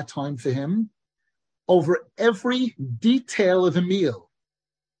Ukraine at that time for him, over every detail of the meal.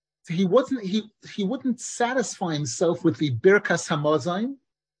 He wouldn't satisfy himself with the Birkas Hamazon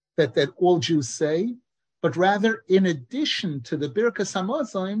that all Jews say, but rather, in addition to the Birkas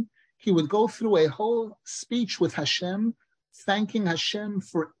Hamazon, he would go through a whole speech with Hashem, thanking Hashem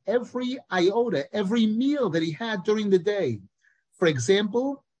for every iota, every meal that he had during the day. For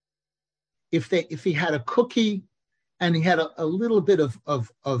example, if he had a cookie and he had a little bit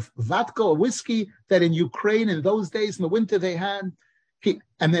of vodka or whiskey that in Ukraine in those days in the winter they had,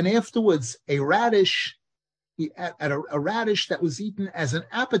 and then afterwards a radish, he had a radish that was eaten as an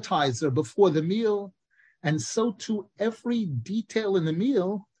appetizer before the meal, and so too every detail in the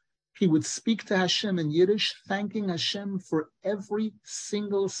meal, he would speak to Hashem in Yiddish, thanking Hashem for every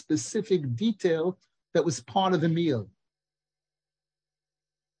single specific detail that was part of the meal.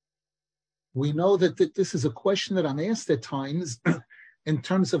 We know that this is a question that I'm asked at times in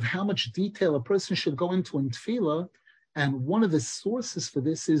terms of how much detail a person should go into in tefillah, and one of the sources for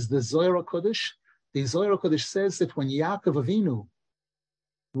this is the Zohar HaKodesh, the Zohar Kodesh says that when Yaakov Avinu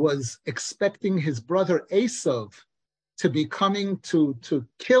was expecting his brother Esav to be coming to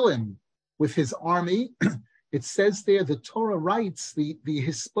kill him with his army, it says there, the Torah writes the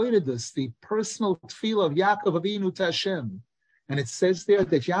Hispoidus, the personal tefillah of Yaakov Avinu to Hashem. And it says there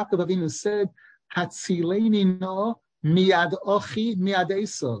that Yaakov Avinu said, Hatzileni no miad ochi miad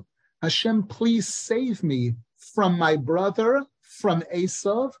Esav. Hashem, please save me from my brother, from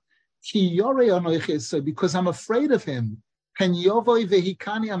Esav, ki yorei anoich Esav, because I'm afraid of him. Pen yovoi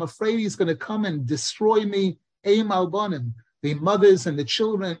vehikani, I'm afraid he's going to come and destroy me, eim albonim, the mothers and the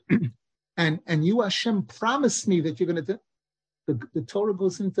children. And you, Hashem, promised me that you're going to do. The Torah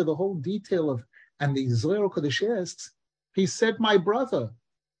goes into the whole detail of, and the Zohar Kodesh asks, he said, my brother.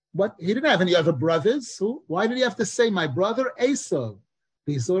 What? He didn't have any other brothers. So why did he have to say, my brother Esav?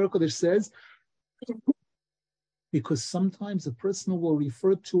 The Zohar Kodesh says, because sometimes a person will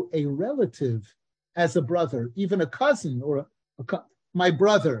refer to a relative as a brother, even a cousin or my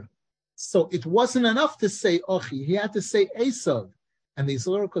brother. So it wasn't enough to say Ochi. He had to say Esav. And the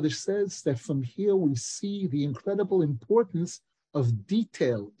Zohar Kodesh says that from here we see the incredible importance of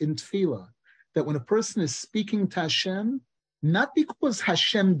detail in tefillah. That when a person is speaking to Hashem, not because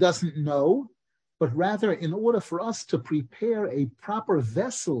Hashem doesn't know, but rather in order for us to prepare a proper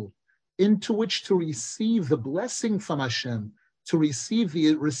vessel into which to receive the blessing from Hashem, to receive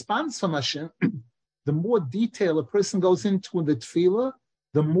the response from Hashem, the more detail a person goes into in the tefillah,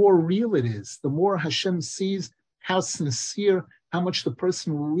 the more real it is, the more Hashem sees how sincere, how much the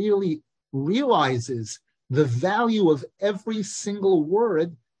person really realizes the value of every single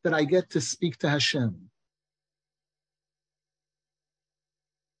word that I get to speak to Hashem.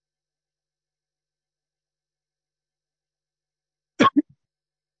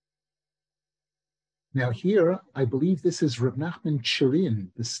 Now here, I believe this is Reb Nachman Chirin,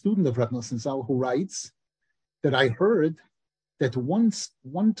 the student of Reb Nasan Zal, who writes that I heard that one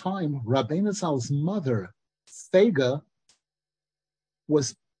time Rabbeinu Zal's mother, Fega,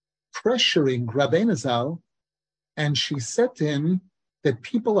 was pressuring Rabbeinu Zal, and she said to him that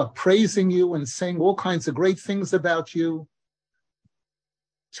people are praising you and saying all kinds of great things about you.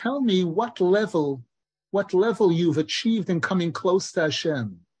 Tell me what level you've achieved in coming close to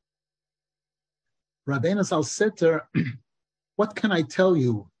Hashem. Rabbeinu Zal said to her, what can I tell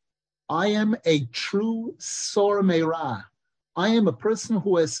you? I am a true Sor Meirah. I am a person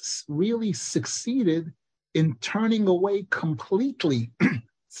who has really succeeded in turning away completely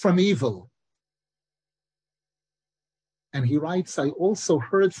from evil. And he writes, I also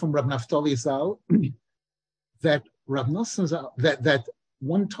heard from Rab Naftali Zal that Rab Nasan Zal, that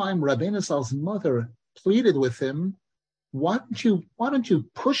one time Rabbeinu Zal's mother pleaded with him, why don't you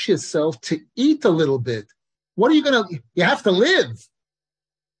push yourself to eat a little bit? You have to live.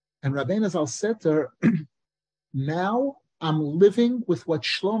 And Rabbeinu Zal said to her, now I'm living with what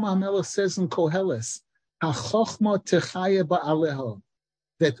Shlomo HaMelech says in Koheles, HaChochma techaya ba'aleha,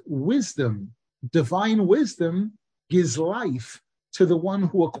 that wisdom, divine wisdom, gives life to the one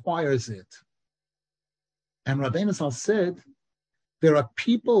who acquires it. And Rabbeinu Zal said, there are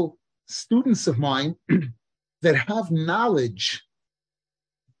people, students of mine, that have knowledge,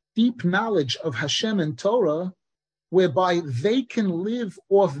 deep knowledge of Hashem and Torah, whereby they can live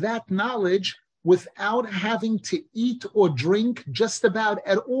off that knowledge without having to eat or drink just about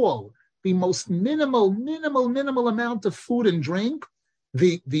at all. The most minimal amount of food and drink,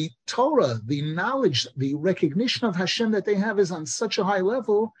 the Torah, the knowledge, the recognition of Hashem that they have is on such a high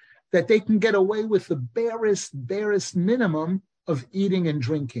level that they can get away with the barest minimum of eating and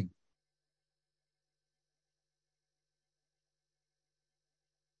drinking.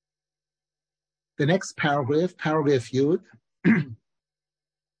 The next paragraph Yud,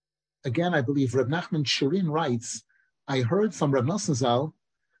 again, I believe Reb Nachman Chirin writes, I heard from Reb Nasan Zal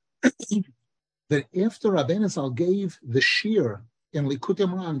that after Rabbeinu Zal gave the shir in Likutei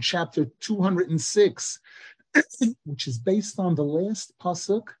Moharan, chapter 206, which is based on the last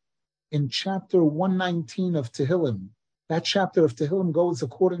pasuk in chapter 119 of Tehillim. That chapter of Tehillim goes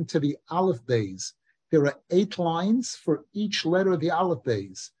according to the Aleph Beis. There are 8 lines for each letter of the Aleph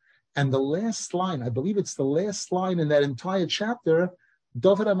Beis. And the last line, I believe it's the last line in that entire chapter,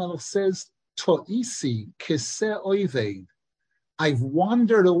 David HaMelech says, To'isi kiseh oived. I've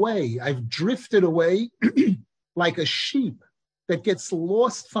wandered away, I've drifted away like a sheep that gets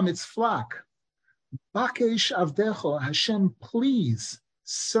lost from its flock. Bakesh avdecho, Hashem, please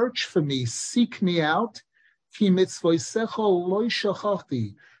search for me, seek me out, ki mitzvosecho lo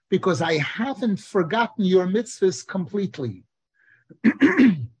shachachti, because I haven't forgotten your mitzvahs completely.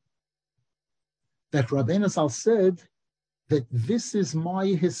 That Rabbeinu Zal said that this is my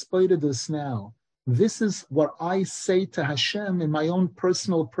hispoidus now. This is what I say to Hashem in my own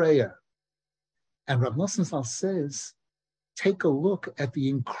personal prayer. And Rav Nasan Zal says, take a look at the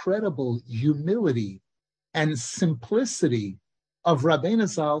incredible humility and simplicity of Rabbeinu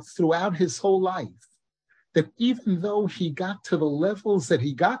Zal throughout his whole life. That even though he got to the levels that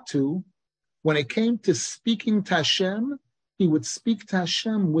he got to, when it came to speaking to Hashem, he would speak to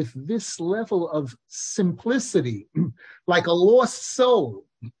Hashem with this level of simplicity, like a lost soul.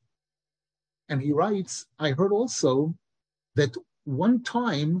 And he writes, I heard also that one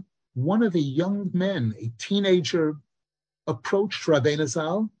time, one of the young men, a teenager, approached Rabbeinu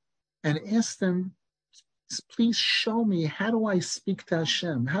Zal and asked him, please show me, how do I speak to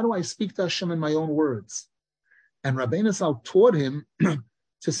Hashem? How do I speak to Hashem in my own words? And Rabbeinu Zal taught him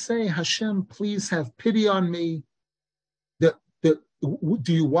to say, Hashem, please have pity on me.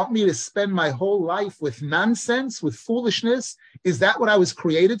 Do you want me to spend my whole life with nonsense, with foolishness? Is that what I was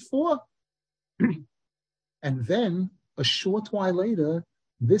created for? And then, a short while later,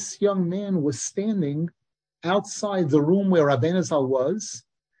 this young man was standing outside the room where Rabbeinu Zal was,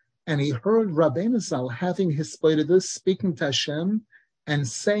 and he heard Rabbeinu Zal having his Hisbodedus, speaking to Hashem, and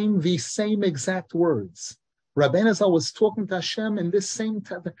saying the same exact words. Rabbeinu Zal was talking to Hashem in this same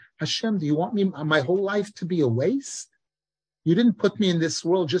time. Hashem, do you want me, my whole life to be a waste? You didn't put me in this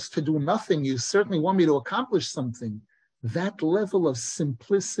world just to do nothing. You certainly want me to accomplish something. That level of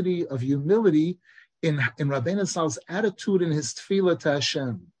simplicity, of humility in Rabbeinu Zal's attitude in his tefillah to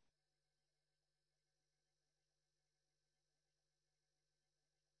Hashem.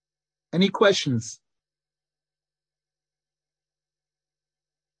 Any questions?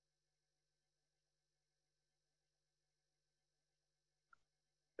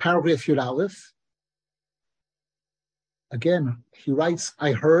 Paragraph Yud Aleph. Again, he writes,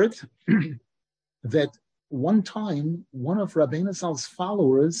 I heard that one time, one of Rabbeinu Zal's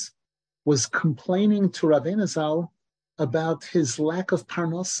followers was complaining to Rabbeinu Zal about his lack of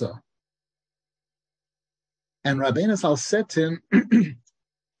parnasa. And Rabbeinu Zal said to him,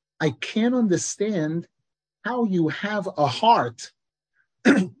 I can't understand how you have a heart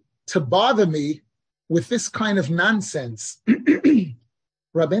to bother me with this kind of nonsense.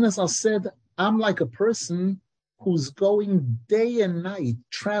 Rabbeinu Zal said, I'm like a person who's going day and night,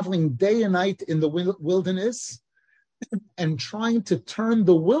 traveling day and night in the wilderness and trying to turn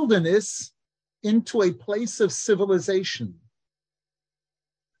the wilderness into a place of civilization.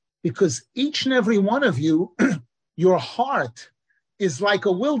 Because each and every one of you, your heart is like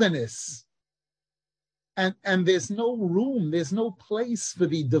a wilderness. And there's no room, there's no place for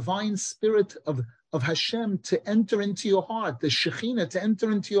the divine spirit of Hashem to enter into your heart, the Shekhinah to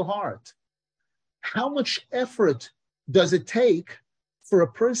enter into your heart. How much effort does it take for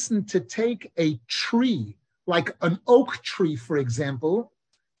a person to take a tree, like an oak tree, for example,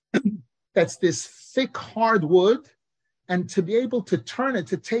 that's this thick, hard wood, and to be able to turn it,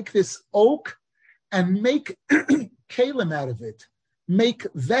 to take this oak and make kalim out of it, make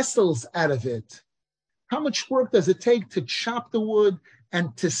vessels out of it? How much work does it take to chop the wood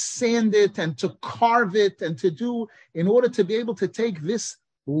and to sand it and to carve it and to do, in order to be able to take this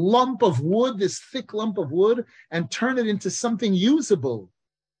lump of wood, this thick lump of wood, and turn it into something usable?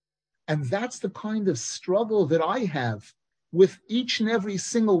 And that's the kind of struggle that I have with each and every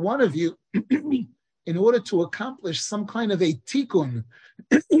single one of you in order to accomplish some kind of a tikkun,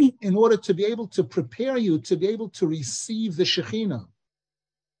 in order to be able to prepare you to be able to receive the Shekhinah.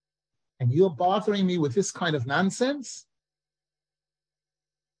 And you're bothering me with this kind of nonsense?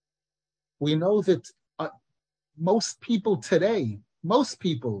 We know that most people today,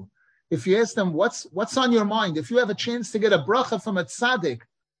 if you ask them what's on your mind, if you have a chance to get a bracha from a tzaddik,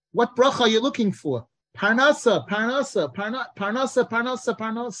 what bracha are you looking for? Parnasa, parnasa, parnasa, parnasa,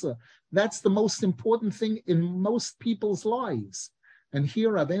 parnasa. That's the most important thing in most people's lives. And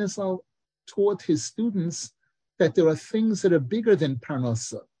here Rabbeinu Zal taught his students that there are things that are bigger than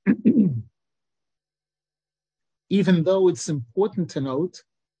parnasa. Even though it's important to note,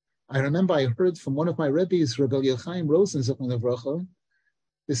 I remember I heard from one of my rebbes, Rabbi Yochaim Rosen, Zechron Livracha,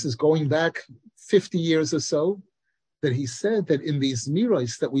 this is going back 50 years or so, that he said that in these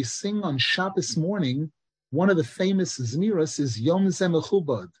zmiros that we sing on Shabbos morning, one of the famous zmiros is Yom Ze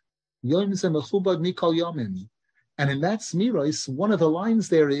Mechubad, Yom Ze Mechubad Mikol Yomim. And in that zmiros, one of the lines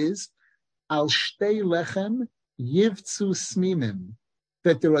there is, Al Shtei Lechem Yivtzu Smimim,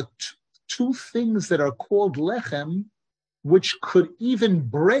 that there are two things that are called lechem, which could even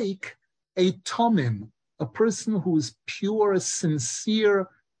break a tomim, a person who is pure, sincere,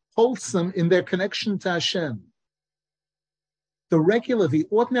 wholesome in their connection to Hashem. The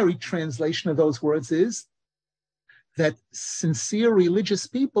ordinary translation of those words is that sincere religious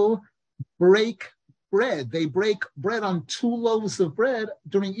people break bread. They break bread on 2 loaves of bread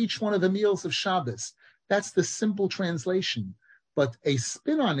during each one of the meals of Shabbos. That's the simple translation. But a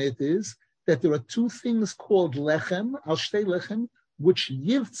spin on it is that there are 2 things called lechem, al shtei lechem, which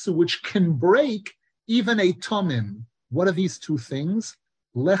yivtzu, which can break even a tomim. What are these 2 things?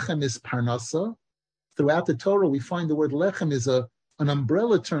 Lechem is parnasa. Throughout the Torah, we find the word lechem is an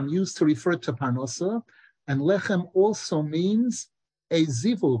umbrella term used to refer to parnasa, and lechem also means a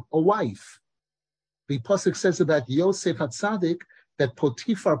zivu, a wife. The pasuk says about Yosef HaTzadik that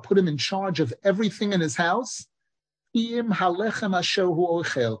Potiphar put him in charge of everything in his house,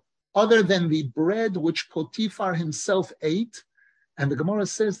 other than the bread which Potiphar himself ate. And the Gemara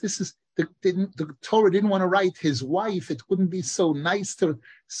says this is the Torah didn't want to write his wife. It wouldn't be so nice to,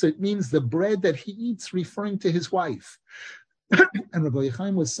 so it means the bread that he eats, referring to his wife. And Rabbi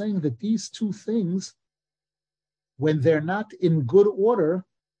Chaim was saying that these 2 things, when they're not in good order,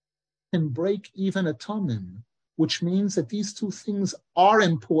 can break even a tomim, which means that these 2 things are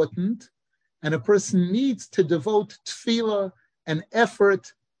important, and a person needs to devote tefillah and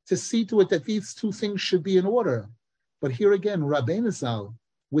effort to see to it that these 2 things should be in order. But here again, Rabbeinu Zal,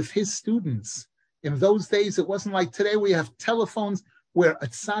 with his students, in those days, it wasn't like today we have telephones where a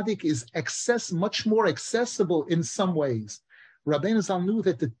tzaddik is much more accessible in some ways. Rabbeinu Zal knew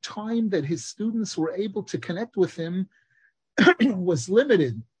that the time that his students were able to connect with him was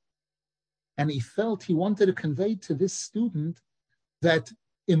limited. And he felt he wanted to convey to this student that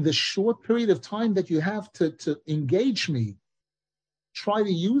in the short period of time that you have to engage me, try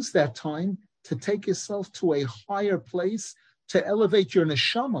to use that time to take yourself to a higher place, to elevate your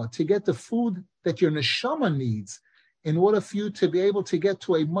neshama, to get the food that your neshama needs in order for you to be able to get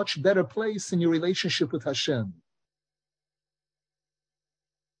to a much better place in your relationship with Hashem.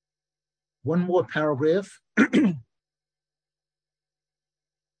 One more paragraph.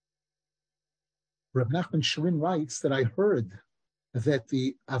 Reb Nachman Shirin writes that I heard that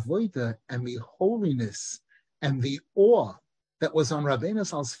the avodah and the holiness and the awe that was on Rabbeinu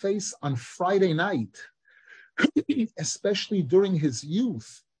Zal's face on Friday night, especially during his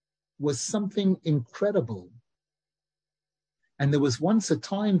youth, was something incredible. And there was once a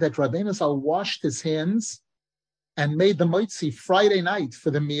time that Rabbeinu Zal washed his hands and made the motzi Friday night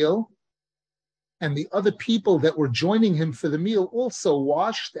for the meal, and the other people that were joining him for the meal also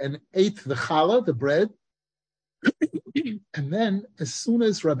washed and ate the challah, the bread. And then, as soon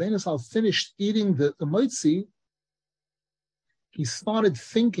as Rabbeinu Zal finished eating the motzi, he started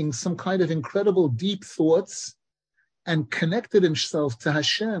thinking some kind of incredible deep thoughts and connected himself to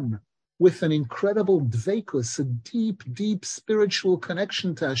Hashem with an incredible dveikus, a deep, deep spiritual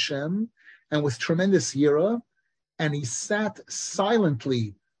connection to Hashem, and with tremendous yira. And he sat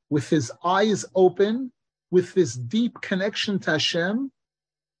silently with his eyes open, with this deep connection to Hashem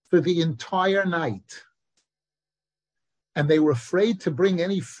for the entire night. And they were afraid to bring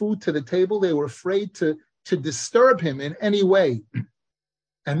any food to the table. They were afraid to disturb him in any way.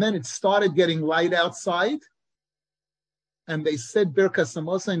 And then it started getting light outside, and they said Birkas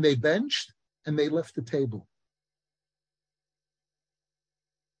Hamazon, and they benched, and they left the table.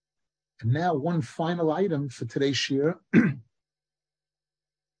 And now one final item for today's shir.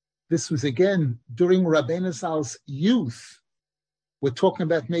 This was again during Rabbeinu Zal's youth. We're talking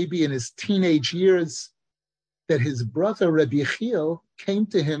about maybe in his teenage years, that his brother Rabbi Yechiel came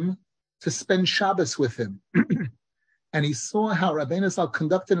to him to spend Shabbos with him. And he saw how Rabbeinu Zal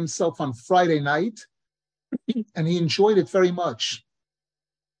conducted himself on Friday night, and he enjoyed it very much.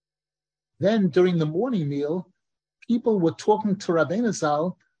 Then during the morning meal, people were talking to Rabbeinu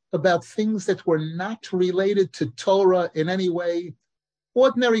Zal about things that were not related to Torah in any way,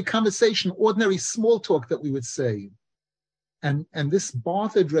 ordinary conversation, ordinary small talk that we would say. And this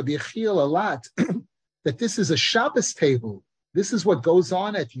bothered Rabbi Yechiel a lot, that this is a Shabbos table. This is what goes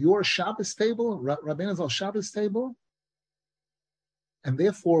on at your Shabbos table, Rabbeinu Zal's Shabbos table. And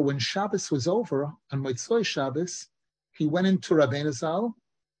therefore, when Shabbos was over, on Motzei Shabbos, he went into Rabbeinu Zal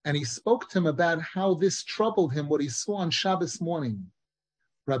and he spoke to him about how this troubled him, what he saw on Shabbos morning.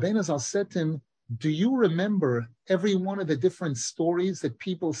 Rabbeinu Zal said to him, do you remember every one of the different stories that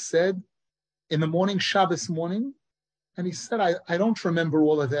people said in the morning, Shabbos morning? And he said, I don't remember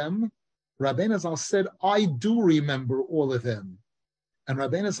all of them. Rabbeinu Zal said, I do remember all of them. And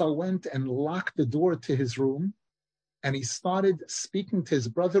Rabbeinu Zal went and locked the door to his room, and he started speaking to his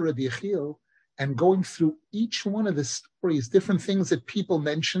brother Rabbi Yechiel and going through each one of the stories, different things that people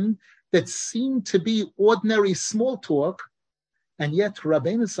mentioned that seemed to be ordinary small talk. And yet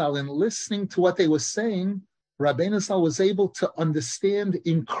Rabbeinu Zal, in listening to what they were saying, Rabbeinu Zal was able to understand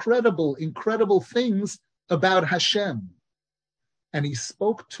incredible, incredible things about Hashem. and he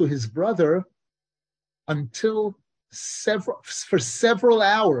spoke to his brother for several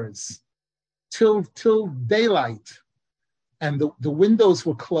hours, till daylight, and the windows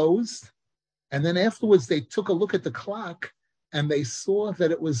were closed. And then afterwards, they took a look at the clock, and they saw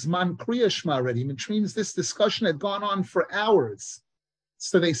that it was Man Kriya Shema already, which means this discussion had gone on for hours.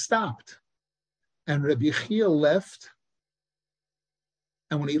 So they stopped. And Rabbi Yechiel left.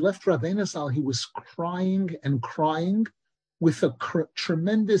 And when he left Rabbeinu Zal, he was crying and crying with a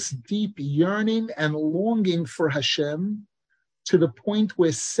tremendous, deep yearning and longing for Hashem, to the point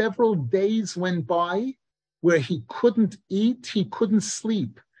where several days went by where he couldn't eat, he couldn't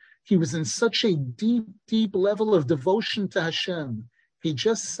sleep. He was in such a deep, deep level of devotion to Hashem. He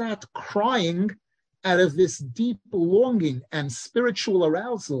just sat crying out of this deep longing and spiritual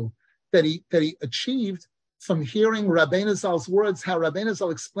arousal that he achieved from hearing Rabbeinu Zal's words, how Rabbeinu Zal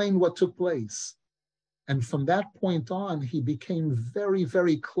explained what took place. And from that point on, he became very,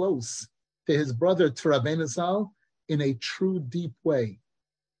 very close to his brother, to Rabbeinu Zal, in a true, deep way.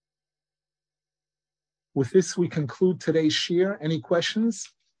 With this, we conclude today's shir. Any questions?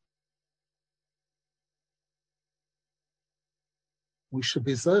 We should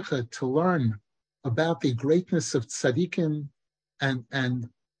be zeicha to learn about the greatness of tzaddikim and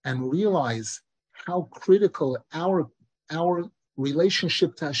realize how critical our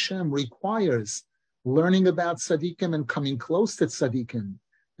relationship to Hashem requires learning about tzaddikim and coming close to tzaddikim,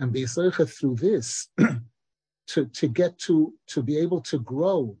 and be zeicha through this to get to be able to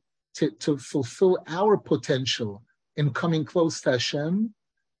grow, to fulfill our potential in coming close to Hashem,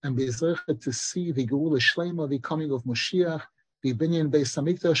 and be zeicha to see the Geula Shlema, the coming of Moshiach, the binyan Beis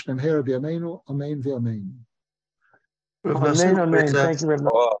Hamikdash b'mehera b'yameinu, amen v'amen. Amen, amen. Thank you very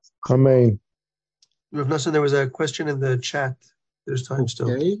much. Amen. Rav Nasan, there was a question in the chat. There's time still.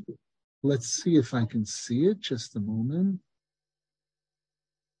 Okay, let's see if I can see it. Just a moment.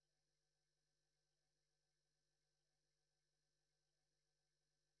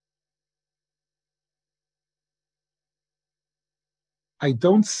 I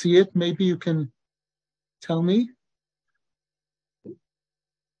don't see it. Maybe you can tell me.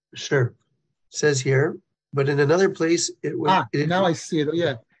 Sure. It says here, but in another place, it was. Now I see it. Oh,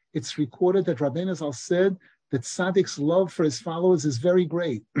 yeah. It's recorded that Rabbeinu Zal said that Tzaddik's love for his followers is very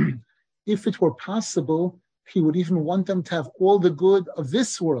great. If it were possible, he would even want them to have all the good of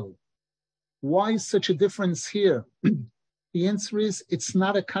this world. Why such a difference here? The answer is, it's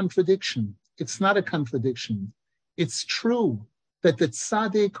not a contradiction. It's not a contradiction. It's true that the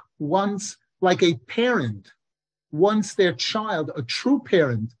tzaddik wants, like a parent wants their child, a true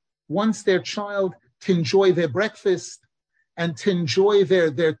parent wants their child to enjoy their breakfast and to enjoy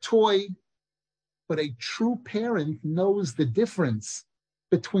their toy. But a true parent knows the difference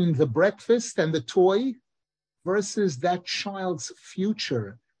between the breakfast and the toy versus that child's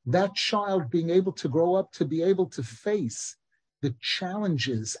future, that child being able to grow up to be able to face the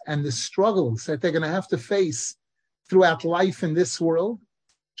challenges and the struggles that they're going to have to face throughout life in this world,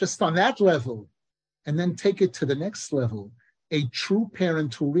 just on that level, and then take it to the next level. A true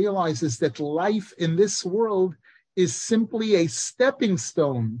parent who realizes that life in this world is simply a stepping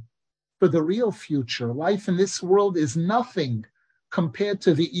stone for the real future. Life in this world is nothing compared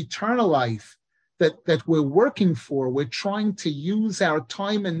to the eternal life that we're working for. We're trying to use our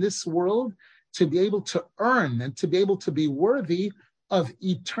time in this world to be able to earn and to be able to be worthy of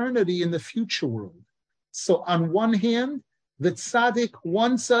eternity in the future world. So on one hand, the tzaddik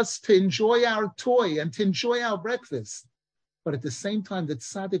wants us to enjoy our toy and to enjoy our breakfast. But at the same time, the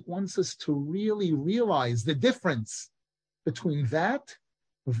tzaddik wants us to really realize the difference between that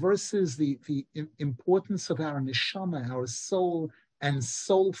versus the importance of our neshama, our soul and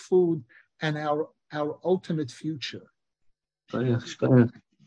soul food, and our ultimate future.